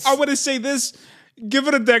ones. I want to say this. Give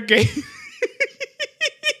it a decade.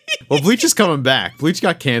 Well, Bleach is coming back. Bleach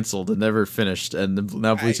got canceled and never finished, and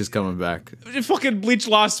now Bleach is coming back. Fucking Bleach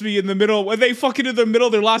lost me in the middle. When they fucking in the middle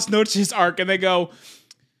of their Lost Noches arc, and they go,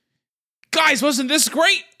 guys, wasn't this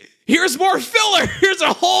great? Here's more filler. Here's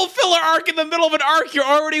a whole filler arc in the middle of an arc you're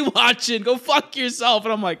already watching. Go fuck yourself.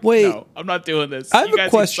 And I'm like, wait, no, I'm not doing this. I have you guys a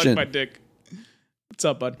question. Can suck my dick. What's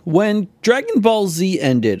up, bud? When Dragon Ball Z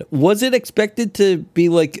ended, was it expected to be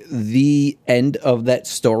like the end of that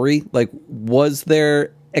story? Like, was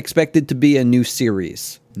there expected to be a new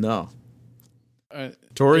series? No.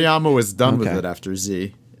 Toriyama was done with it after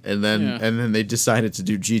Z, and then they decided to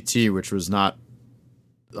do GT, which was not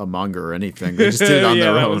a manga or anything. They just did it on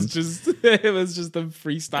their own. It was just the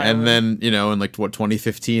freestyle. And then, in like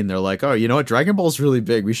 2015, they're like, oh, you know what? Dragon Ball's really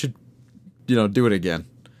big. We should, do it again.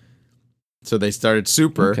 So they started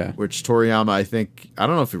Super, which Toriyama, I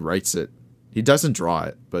don't know if he writes it. He doesn't draw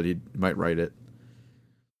it, but he might write it.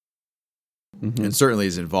 Mm-hmm. And certainly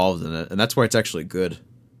is involved in it. And that's why it's actually good.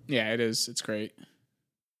 Yeah, it is. It's great.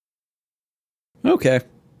 Okay.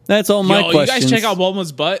 That's all my questions. You guys check out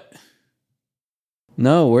Bulma's butt?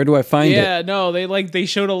 No, where do I find it? Yeah, no, they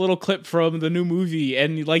showed a little clip from the new movie,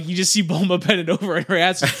 and you just see Bulma bending over, and her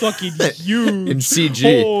ass is fucking huge in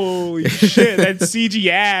CG. Holy shit, that CG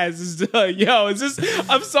ass is is this?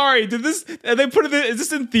 I'm sorry, did this? And they put it. Is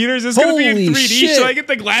this in theaters? Is this gonna be in 3D? Shit. Should I get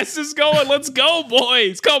the glasses going? Let's go,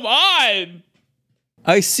 boys! Come on.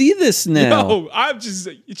 I see this now. No, I'm just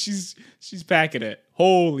she's packing it.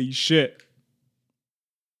 Holy shit.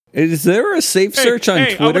 Is there a safe search on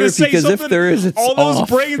I'm Twitter? gonna say Because if something. there is, it's all those off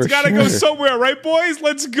brains for gotta sure. go somewhere, right, boys?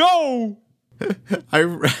 Let's go.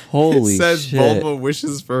 Holy it says shit. Bulma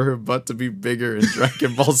wishes for her butt to be bigger in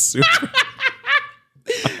Dragon Ball Super.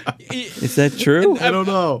 Is that true? I don't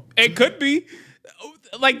know. It could be.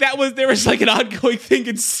 Like there was like an ongoing thing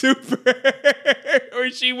in Super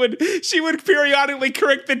where she would periodically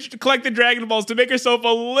collect the Dragon Balls to make herself a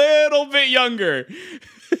little bit younger.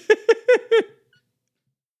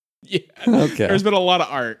 Yeah. Okay. There's been a lot of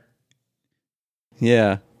art.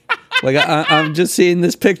 Yeah. Like I'm just seeing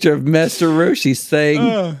this picture of Master Roshi saying,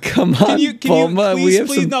 "Come on, Bulma, we have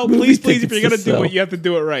some movie please, if tickets you're gonna to do sell." it, you have to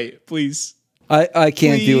do it right, please. I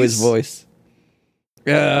can't do his Please. voice.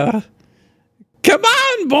 Come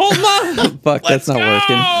on, Bulma. Fuck, that's not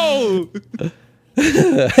working.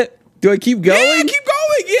 Do I keep going? Yeah, keep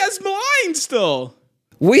going. He has mine still.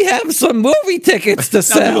 We have some movie tickets to Now to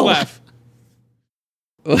the sell. left.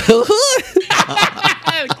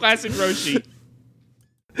 Classic Roshi.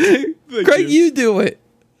 Craig, you do it.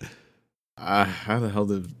 How the hell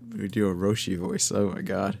did we do a Roshi voice? Oh my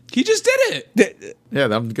god. He just did it. Yeah,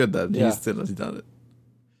 I'm good then. Yeah. He's done it.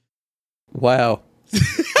 Wow.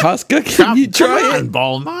 Casca, can you try Come it?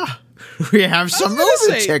 on, Bulma. We have some gonna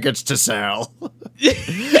movie say- tickets to sell. He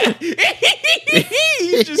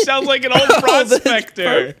just sounds like an old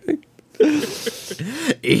prospector.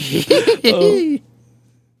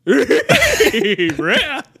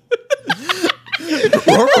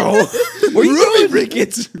 Where you going?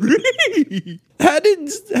 Rickets. How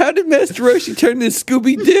did Master Roshi turn into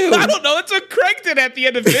Scooby Doo? I don't know. That's what Craig did at the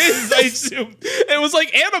end of his. I assume it was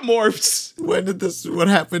like Animorphs. What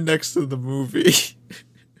happened next to the movie?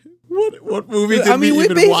 What movie did we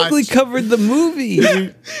even basically watch? covered the movie.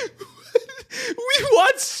 We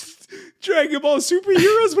watched Dragon Ball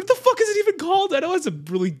Superheroes. What the fuck is it even called? I know it's a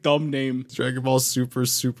really dumb name. Dragon Ball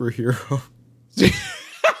Superhero.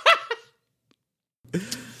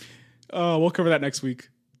 We'll cover that next week.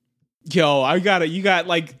 Yo, you got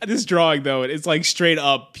like this drawing though. It's like straight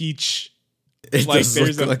up peach. It Like, does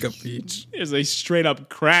there's look a- like a peach. There's a straight up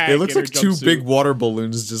crack. It looks in her like two jumpsuit. big water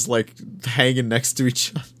balloons just like hanging next to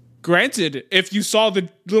each other. Granted, if you saw the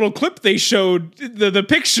little clip they showed, the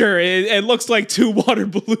picture, it looks like two water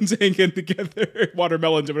balloons hanging together.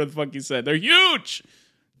 Watermelons, or whatever the fuck you said. They're huge.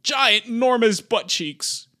 Giant, enormous butt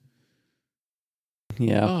cheeks.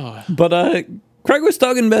 Yeah. Oh. But Craig was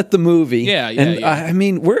talking about the movie. Yeah, and yeah. I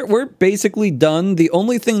mean, we're basically done. The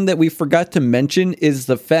only thing that we forgot to mention is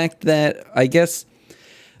the fact that I guess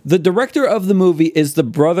the director of the movie is the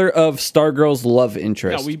brother of Stargirl's love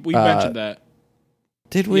interest. Yeah, we mentioned that.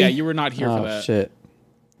 Did we? Yeah, you were not here for Oh that. shit.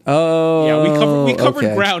 Oh, Yeah, we covered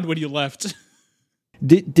okay. ground when you left.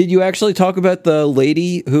 Did you actually talk about the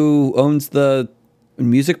lady who owns the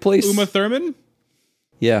music place? Uma Thurman?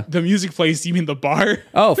 Yeah. The music place, you mean the bar?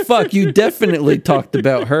 Oh, fuck. You definitely talked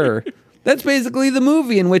about her. That's basically the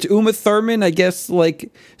movie in which Uma Thurman, I guess,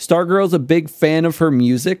 like, Stargirl's a big fan of her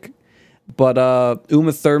music, but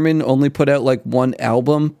Uma Thurman only put out, like, one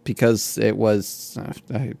album because it was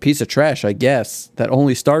a piece of trash, I guess, that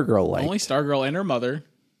only Stargirl liked. Only Stargirl and her mother.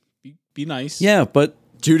 Be nice. Yeah, but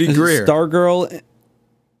Judy Greer. Stargirl... Her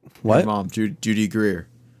What? mom, Judy Greer.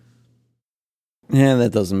 Yeah,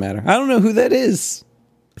 that doesn't matter. I don't know who that is.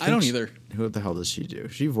 I don't either. Who the hell does she do?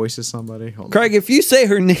 She voices somebody. Hold on. Craig, if you say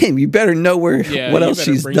her name, you better know where Yeah, what you else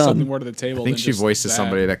better she's bring something done. more to the table. I think than she just voices that.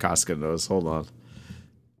 somebody that Casca knows. Hold on.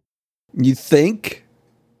 You think?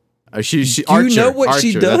 She Do you Archer. know what Archer.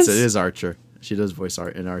 she That's does? it. Is Archer. She does voice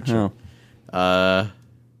art in Archer.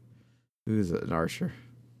 Who is it in Archer?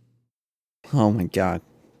 Oh my god.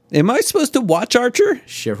 Am I supposed to watch Archer?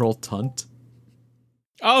 Cheryl Tunt.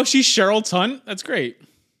 Oh, she's Cheryl Tunt? That's great.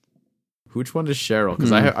 Which one is Cheryl?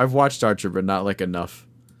 Because I've watched Archer, but not like enough.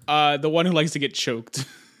 The one who likes to get choked.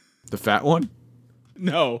 The fat one?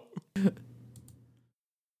 No.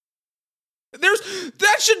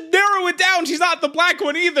 That should narrow it down. She's not the black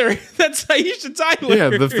one either. That's Aisha Tyler. Yeah,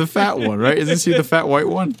 the fat one, right? Isn't she the fat white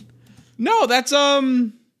one? No, that's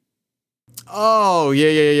Oh,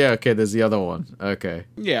 yeah. Okay, there's the other one. Okay.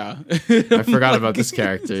 yeah. I forgot about this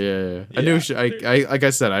character. Yeah. I knew she, I like I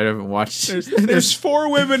said, I haven't watched. There's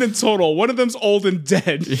 4 women in total. One of them's old and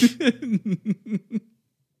dead.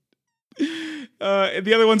 And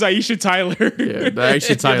the other one's Aisha Tyler. Yeah, the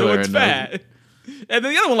Aisha And Tyler The other one's and, fat. And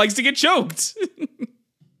then the other one likes to get choked.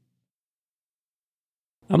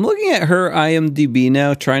 I'm looking at her IMDb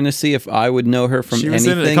now, trying to see if I would know her from She was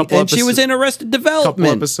in a anything. couple And she was in Arrested couple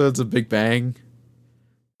Development. episodes of Big Bang.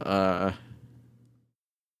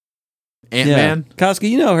 Ant-Man. Koski,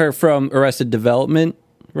 you know her from Arrested Development,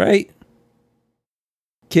 right?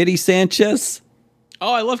 Kitty Sanchez.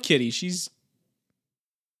 Oh, I love Kitty. She's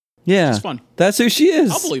fun. That's who she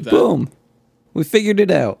is. I'll believe that. Boom. We figured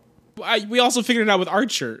it out. We also figured it out with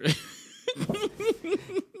Archer.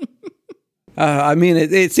 I mean,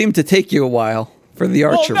 it seemed to take you a while for the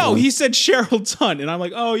Archer no, one. he said Cheryl Dunn, and I'm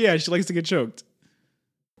like, oh yeah, she likes to get choked.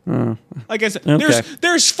 Like I said, Okay.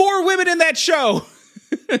 there's 4 women in that show.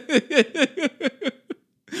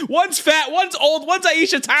 One's fat, one's old, one's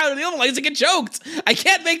Aisha Tyler, the other one likes to get choked. I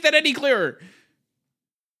can't make that any clearer.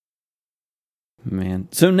 Man.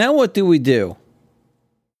 So now what do we do?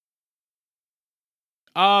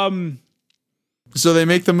 So they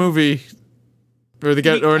make the movie, or they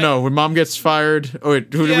get, when Mom gets fired. Oh wait,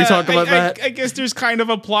 did we talk about that? I guess there's kind of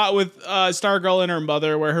a plot with Stargirl and her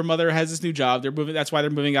mother, where her mother has this new job. They're moving. That's why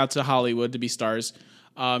they're moving out to Hollywood to be stars.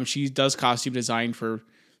 She does costume design for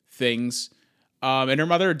things. And her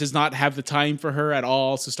mother does not have the time for her at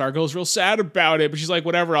all. So Stargirl's real sad about it, but she's like,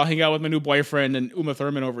 whatever, I'll hang out with my new boyfriend and Uma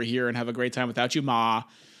Thurman over here and have a great time without you, Ma.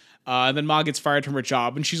 And then Ma gets fired from her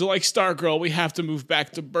job, and she's like, Stargirl, we have to move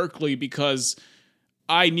back to Berkeley because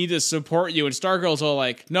I need to support you. And Stargirl's all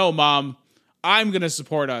like, no, Mom, I'm going to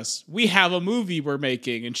support us. We have a movie we're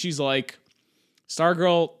making. And she's like,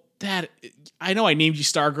 Stargirl, Dad, I know I named you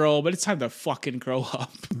Stargirl, but it's time to fucking grow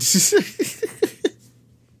up.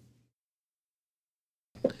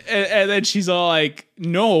 And then she's all like,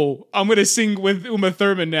 no, I'm going to sing with Uma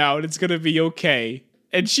Thurman now, and it's going to be okay.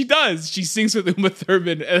 And she does. She sings with Uma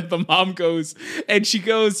Thurman, and the mom goes, and she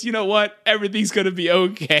goes, you know what? Everything's going to be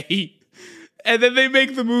okay. And then they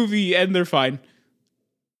make the movie, and they're fine.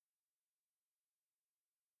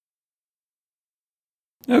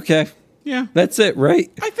 Okay. Yeah. That's it,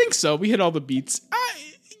 right? I think so. We hit all the beats.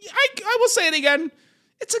 I will say it again.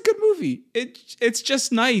 It's a good movie. It's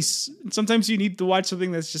just nice. Sometimes you need to watch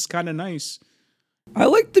something that's just kind of nice. I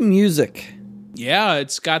like the music. Yeah,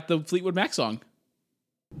 it's got the Fleetwood Mac song.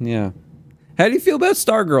 Yeah. How do you feel about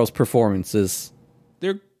Stargirl's performances?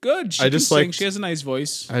 They're good. She I can just sing. like- She has a nice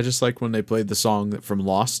voice. I just like when they played the song from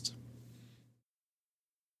Lost.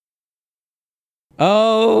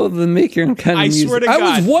 Oh, the maker and kind of I music. swear to I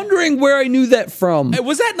God. was wondering where I knew that from.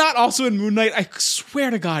 Was that not also in Moon Knight? I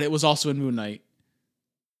swear to God, it was also in Moon Knight.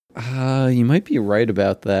 You might be right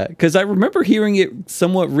about that, because I remember hearing it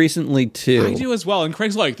somewhat recently too. I do as well. And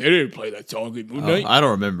Craig's like, they didn't play that song in Moon Knight. I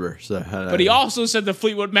don't remember. So, But he also said the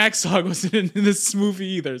Fleetwood Mac song wasn't in this movie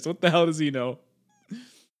either. So what the hell does he know?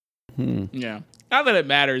 Yeah. Not that it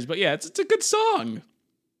matters, but yeah, it's a good song.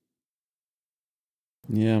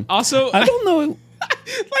 Yeah. Also, I don't know.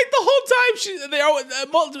 like the whole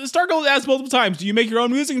time, Stargirl asked multiple times, do you make your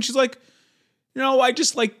own music? And she's like, no, I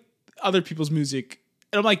just like other people's music.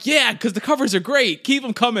 And I'm like, yeah, because the covers are great. Keep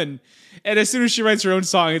them coming. And as soon as she writes her own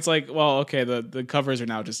song, it's like, well, okay, the covers are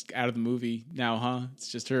now just out of the movie now, huh?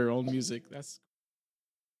 It's just her own music. That's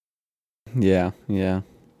Yeah.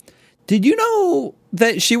 Did you know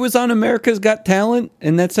that she was on America's Got Talent,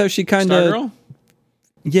 and that's how she kind of? Stargirl?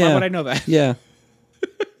 Yeah. Why would I know that? Yeah.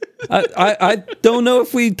 I don't know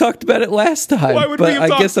if we talked about it last time, Why would we but have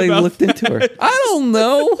I guess talked I about looked into her. I don't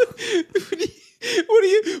know. What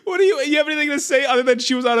do you have anything to say other than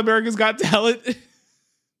she was on America's Got Talent?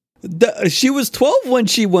 She was 12 when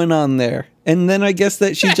she went on there, and then I guess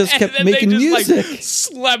that she just kept And then making they just, music. Like,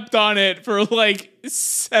 slept on it for like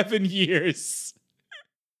 7 years.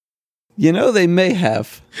 You know, they may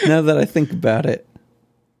have, now that I think about it.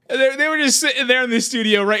 And they were just sitting there in the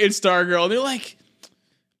studio writing Stargirl, and they're like,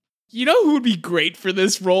 you know who would be great for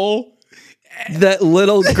this role? That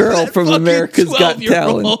little girl from Fucking America's Got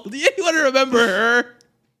 12-year-old. Talent. Do anyone remember her?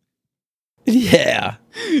 Yeah.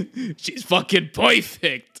 She's fucking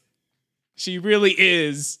perfect. She really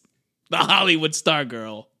is the Hollywood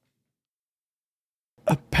Stargirl.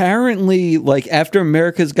 Apparently, like, after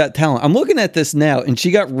America's Got Talent, I'm looking at this now, and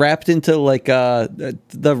she got wrapped into, like,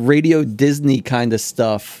 the Radio Disney kind of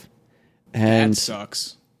stuff. And That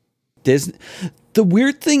sucks. Disney. The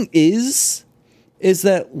weird thing is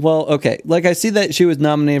that, well, okay, like, I see that she was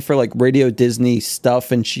nominated for, like, Radio Disney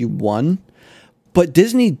stuff, and she won. But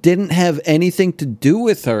Disney didn't have anything to do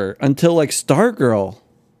with her until, like, Stargirl.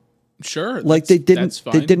 Sure. Like, that's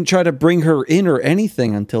they fine. didn't try to bring her in or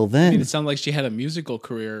anything until then. It sounded like she had a musical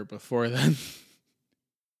career before then.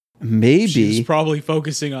 Maybe. She was probably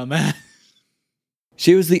focusing on that.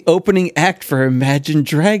 She was the opening act for Imagine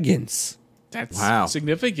Dragons. That's Wow.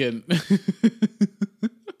 significant.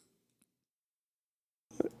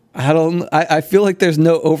 I feel like there's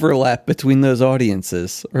no overlap between those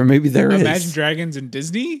audiences. Or maybe there is. Imagine Dragons and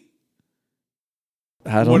Disney?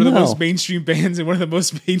 I don't one of the know. most mainstream bands and one of the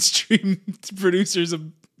most mainstream producers of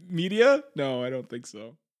media? No, I don't think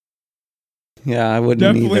so. Yeah, I wouldn't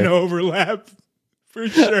Definitely either. no overlap for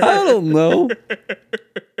sure. I don't know.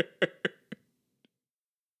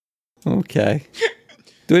 Okay.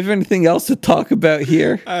 Do we have anything else to talk about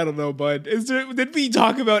here? I don't know, bud. Did we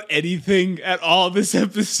talk about anything at all this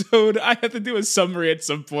episode? I have to do a summary at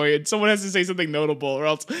some point, and someone has to say something notable, or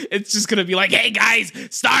else it's just gonna be like, "Hey guys,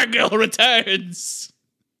 Stargirl returns."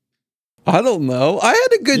 I don't know. I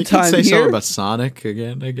had a good You time can say here. something about Sonic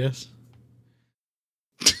again, I guess.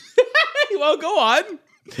 Well, go on.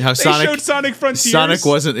 How They showed Sonic Frontiers. Sonic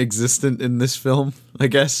wasn't existent in this film, I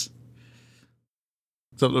guess.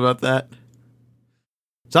 Something about that.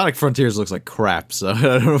 Sonic Frontiers looks like crap, so I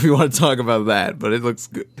don't know if you want to talk about that, but it looks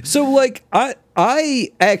good. So, like, I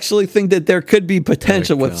actually think that there could be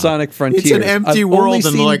potential with God. Sonic Frontiers. It's an empty I've world, only and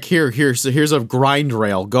seen- like here's a grind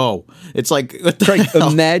rail. Go. It's like what the Craig,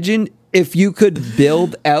 hell? imagine if you could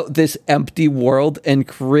build out this empty world and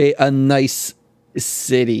create a nice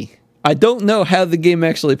city. I don't know how the game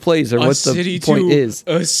actually plays or a what city the point to is.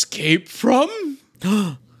 escape from.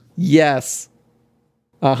 Yes.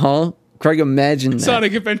 Craig, imagine that.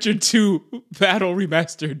 Sonic Adventure 2 Battle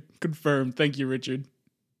Remastered confirmed. Thank you, Richard.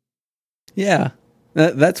 Yeah.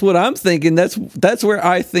 That's what I'm thinking. That's where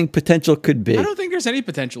I think potential could be. I don't think there's any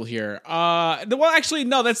potential here. Well, actually,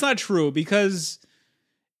 no, that's not true, because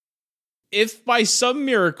if by some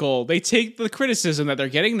miracle they take the criticism that they're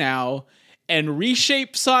getting now and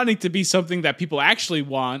reshape Sonic to be something that people actually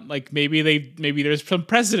want, like maybe there's some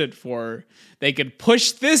precedent for, they could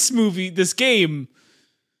push this game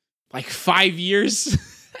like 5 years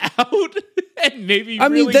out, and maybe I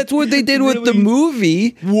mean, that's what they did with the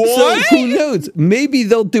movie. What? So who knows? Maybe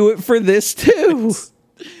they'll do it for this too.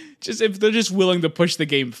 Just if they're just willing to push the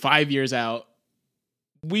game 5 years out,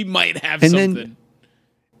 we might have And something.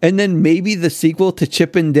 And then maybe the sequel to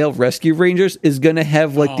Chip and Dale Rescue Rangers is going to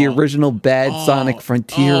have like the original bad Sonic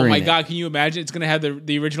Frontier Oh my in it. god, can you imagine? It's gonna have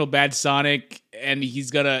the original bad Sonic, and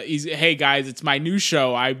he's hey guys, it's my new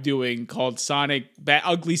show I'm doing called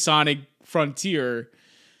Ugly Sonic Frontier.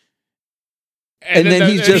 And then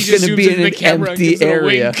he's just going to zooms be into in the an camera and empty gives it a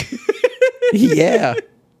area. wink. Yeah.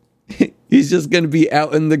 He's just going to be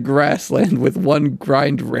out in the grassland with one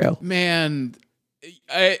grind rail. Man,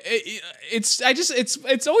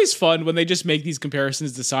 it's always fun when they just make these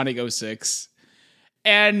comparisons to Sonic 06.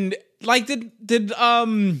 And like, did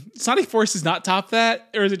Sonic Forces not top that,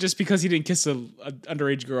 or is it just because he didn't kiss a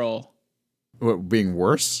underage girl? What, being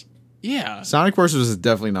worse? Yeah, Sonic Forces is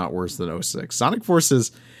definitely not worse than 06. Sonic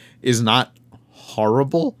Forces is not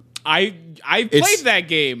horrible. I played that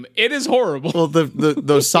game. It is horrible. Well,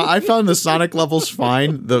 I found the Sonic levels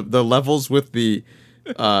fine. The levels with the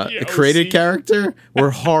created OC. character were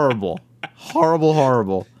horrible.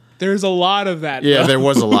 Horrible. There's a lot of that. Yeah, though. there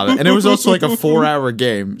was a lot of, and it was also like a 4-hour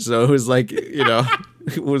game, so it was like, you know,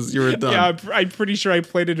 you were done. Yeah, I'm pretty sure I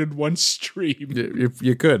played it in one stream.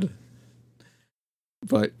 You could,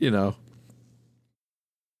 but you know,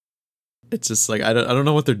 it's just like I don't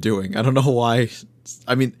know what they're doing. I don't know why.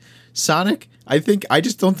 I mean, Sonic. I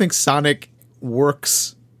just don't think Sonic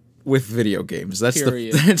works with video games. That's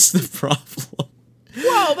Period. the problem.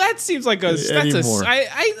 Well, that seems like Anymore.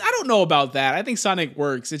 I don't know about that. I think Sonic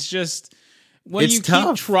works. It's just when It's you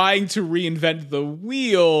tough. keep trying to reinvent the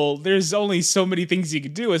wheel, there's only so many things you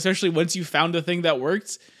can do, especially once you found a thing that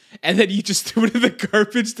worked and then you just threw it in the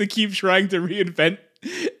garbage to keep trying to reinvent.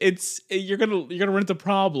 You're gonna run into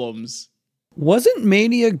problems. Wasn't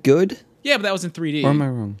Mania good? Yeah, but that was in 3D. Or am I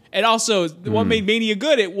wrong? And also, what made Mania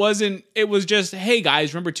good, it was just, hey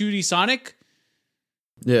guys, remember 2D Sonic?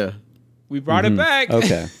 Yeah. We brought it back.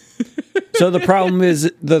 Okay. So the problem is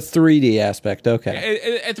the 3D aspect.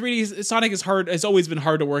 Okay. At 3D, Sonic has always been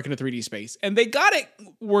hard to work in a 3D space, and they got it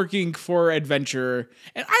working for adventure.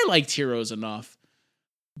 And I liked Heroes enough,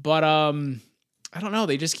 but I don't know.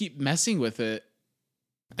 They just keep messing with it.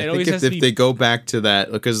 I think if they go back to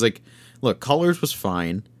that, because like, look, Colors was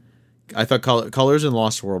fine. I thought Colors and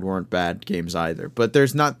Lost World weren't bad games either, but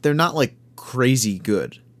they're not like crazy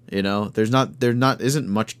good. You know, isn't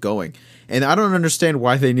much going. And I don't understand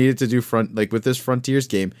why they needed to do with this Frontiers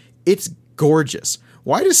game. It's gorgeous.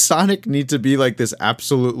 Why does Sonic need to be like this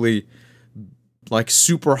absolutely like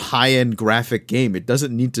super high-end graphic game? It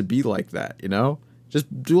doesn't need to be like that, you know?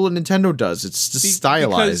 Just do what Nintendo does. It's just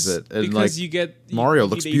stylize it. And like Mario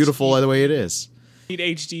looks beautiful the way it is. Need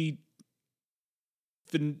HD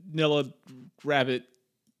vanilla rabbit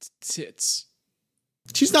tits.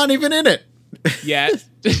 She's not even in it. Yet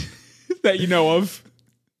that you know of.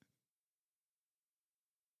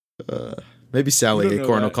 Maybe Sally You don't know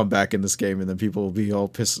Acorn will that. come back in this game, and then people will be all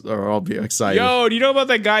pissed or all be excited. Yo, do you know about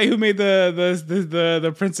that guy who made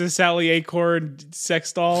the Princess Sally Acorn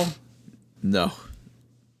sex doll? No.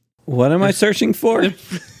 What am I searching for?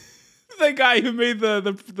 The guy who made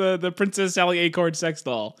the Princess Sally Acorn sex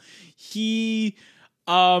doll. He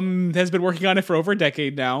has been working on it for over a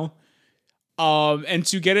decade now. And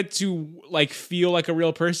to get it to like feel like a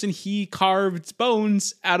real person, he carved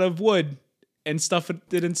bones out of wood and stuffed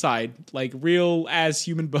it inside, like real as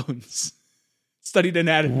human bones. Studied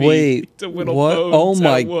anatomy. Wait, to whittle what? bones Oh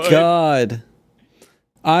out my of wood. god.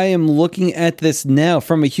 I am looking at this now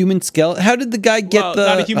from a human skeleton. How did the guy get Well, the...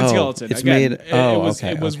 not a human oh, skeleton. It's Again, made... it was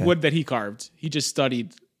okay. wood that he carved. He just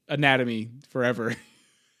studied anatomy forever,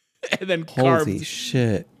 and then Holy carved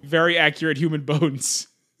shit. very accurate human bones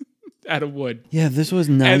out of wood, Yeah, this was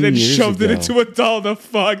 9 and then years shoved ago. it into a doll. The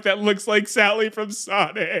fuck that looks like Sally from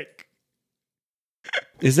Sonic.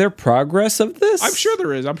 Is there progress of this? I'm sure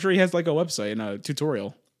there is. I'm sure he has like a website and a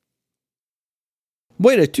tutorial.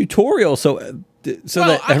 Wait, a tutorial so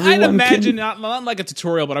that everyone I'd imagine can... not like a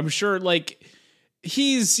tutorial, but I'm sure like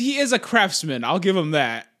he is a craftsman. I'll give him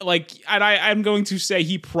that. Like, and I'm going to say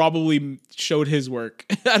he probably showed his work.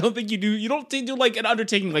 I don't think you do. You don't do like an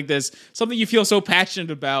undertaking like this, something you feel so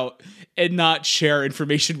passionate about, and not share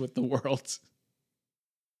information with the world.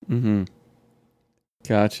 Mm-hmm.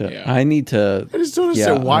 Gotcha. Yeah. I need to... I just don't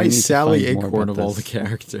understand I why need to Sally find more Acorn about of all the this.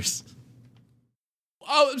 characters.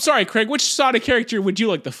 Oh, sorry, Craig. Which Sonic character would you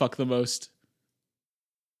like to fuck the most?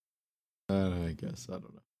 I guess I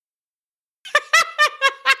don't know.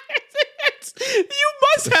 You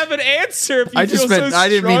must have an answer. If you I just feel meant so I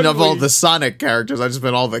didn't mean of all strongly. the Sonic characters. I just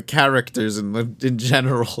meant all the characters in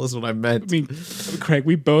general is what I meant. I mean, Craig,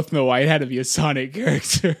 we both know why it had to be a Sonic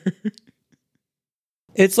character.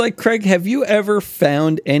 It's like, Craig, have you ever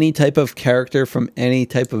found any type of character from any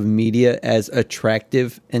type of media as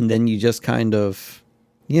attractive, and then you just kind of,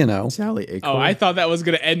 you know... Sally Acorn. Oh, I thought that was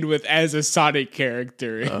going to end with as a Sonic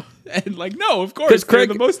character. And like, no, of 'Cause course, they're Craig-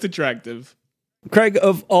 the most attractive. Craig,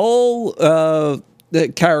 of all the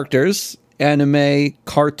characters, anime,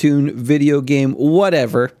 cartoon, video game,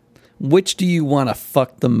 whatever, which do you want to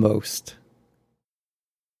fuck the most?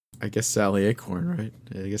 I guess Sally Acorn, right?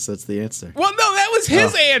 I guess that's the answer. Well, no, that was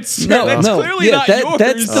his answer. No, That's no, clearly yeah, not yours.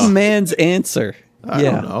 that's the man's answer. I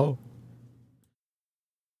yeah. don't know.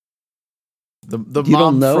 The You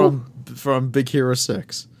don't mom know? from Big Hero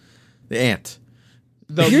 6. The aunt.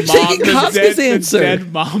 The You're taking Kafka's answer. The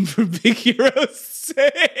dead mom from Big Hero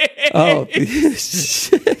 6. Oh,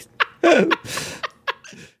 shit.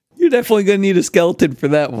 You're definitely gonna need a skeleton for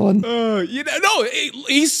that one. No,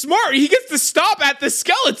 he's smart. He gets to stop at the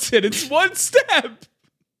skeleton. It's one step.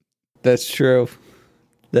 That's true.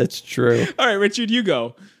 That's true. All right, Richard, you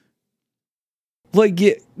go. Like,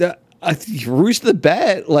 Rouge the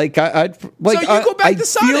Bat. Like, I'd like. So you go back to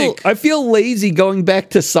Sonic. I feel lazy going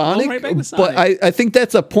back to Sonic, right back to but Sonic. I think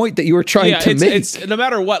that's a point that you were trying to make. It's no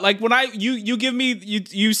matter what. Like when you give me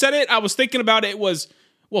you said it, I was thinking about it. It was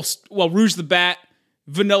Rouge the Bat,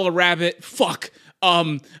 Vanilla Rabbit, fuck.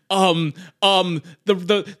 The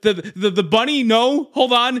bunny, no,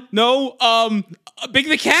 hold on, no, Big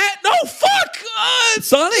the Cat, no, fuck. Sonic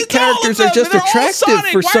it's all of characters them, are just and they're all attractive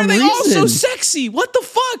Sonic. for Why some are they all so reason. sexy? What the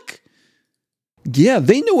fuck? Yeah,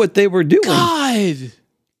 they knew what they were doing. God.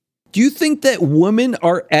 Do you think that women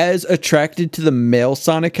are as attracted to the male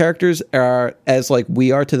Sonic characters as like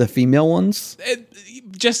we are to the female ones?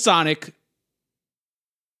 Just Sonic.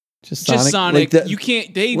 Just Just Sonic. Like You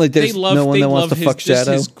can't. They like they there's love. no one they that wants love to fuck his, just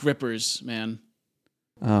Shadow? his grippers, man.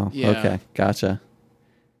 Oh, Yeah. okay, gotcha.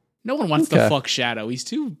 No one wants Okay. to fuck Shadow. He's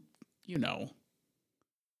too, you know,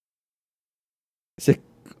 Is it?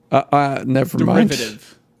 Never mind.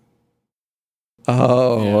 derivative.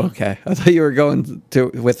 Oh, Yeah. okay. I thought you were going to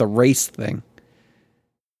with a race thing,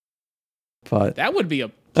 but That would be a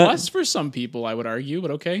plus for some people, I would argue.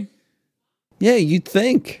 But okay. yeah, you'd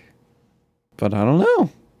think, but I don't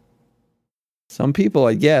know. Some people,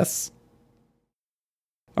 I guess.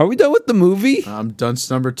 Are we done with the movie? I'm dunce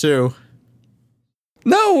number 2.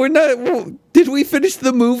 No, we're not. Did we finish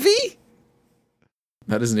the movie?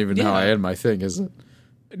 That isn't even how I end my thing, is it?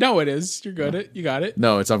 No, it is. You're good. You got it.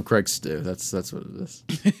 No, it's I'm Craig Stew. That's what it is.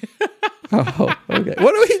 Oh, okay.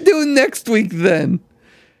 What are we doing next week then?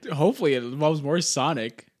 Hopefully, it involves more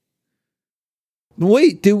Sonic.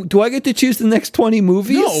 Wait, do I get to choose the next 20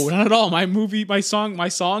 movies? No, not at all. My movie, my song. I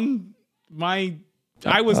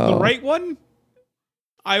was the right one.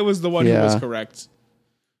 I was the one who was Yeah. correct.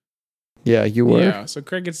 Yeah, you were. Yeah. So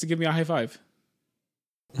Craig gets to give me a high five.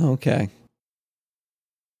 Okay.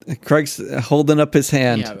 Craig's holding up his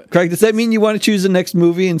hand. Yeah, Craig, does that mean you want to choose the next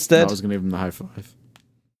movie instead? I was gonna give him the high five.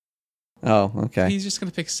 Oh, okay. He's just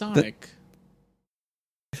gonna pick Sonic.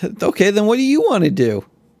 Okay, then what do you want to do?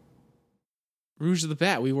 Rouge of the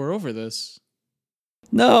Bat. We were over this.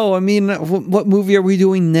 No, I mean, what movie are we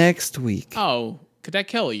doing next week? Oh, Cadet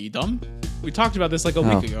Kelly, you dumb? We talked about this like a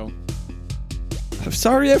week ago. I'm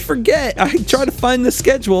sorry, I forget. I tried to find the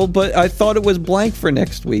schedule, but I thought it was blank for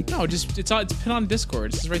next week. No, it's pinned on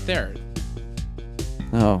Discord. It's right there.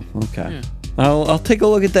 Oh, okay. Yeah. I'll take a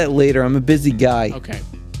look at that later. I'm a busy guy. Okay.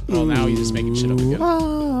 Well, now you're just making shit up again.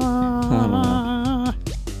 I don't know.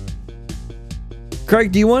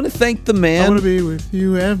 Craig, do you want to thank the man? I want to be with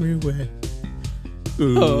you everywhere.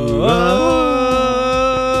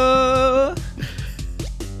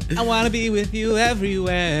 I want to be with you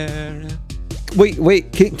everywhere.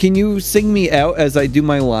 Wait. Can you sing me out as I do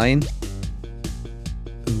my line?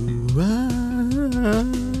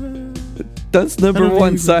 That's number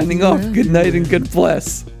one signing off. Good night and good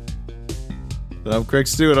bless. And I'm Craig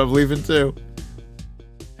Stewart. I'm leaving too.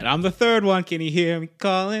 And I'm the third one. Can you hear me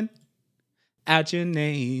calling out your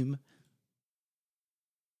name?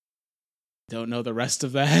 Don't know the rest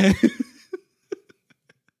of that.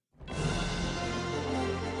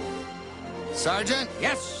 Sergeant?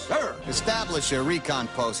 Yes, sir. Establish a recon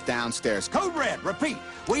post downstairs. Code Red, repeat.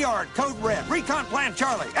 We are at Code Red. Recon Plan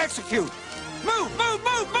Charlie. Execute. Move, move,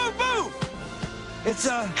 move, move, move. It's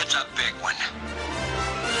a big one.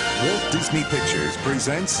 Walt Disney Pictures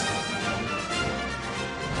presents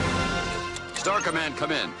Star Command,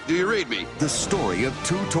 come in. Do you read me? the story of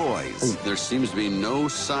two toys There seems to be no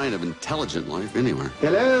sign of intelligent life anywhere.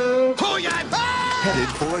 headed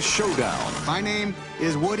for a showdown. My name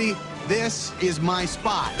is Woody. This is my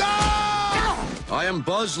spot. I am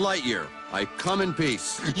Buzz Lightyear. I come in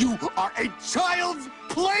peace. You are a child's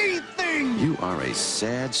plaything. You are a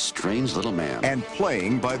sad, strange little man. And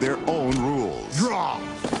playing by their own rules. Draw.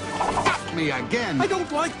 Fuck me again. I don't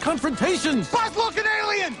like confrontations. Boss looking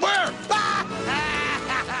alien. Where?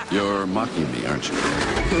 You're mocking me, aren't you?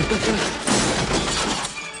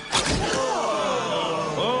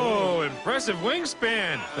 Oh, impressive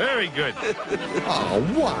wingspan. Very good. Oh,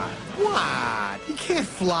 what? What? You can't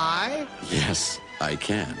fly. Yes, I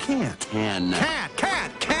can. Can't. Can.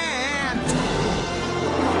 Can't.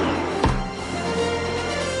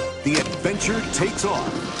 The adventure takes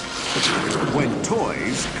off when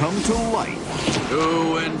toys come to life.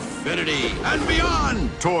 To infinity and beyond.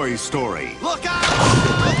 Toy Story. Look out!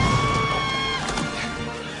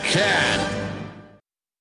 Can.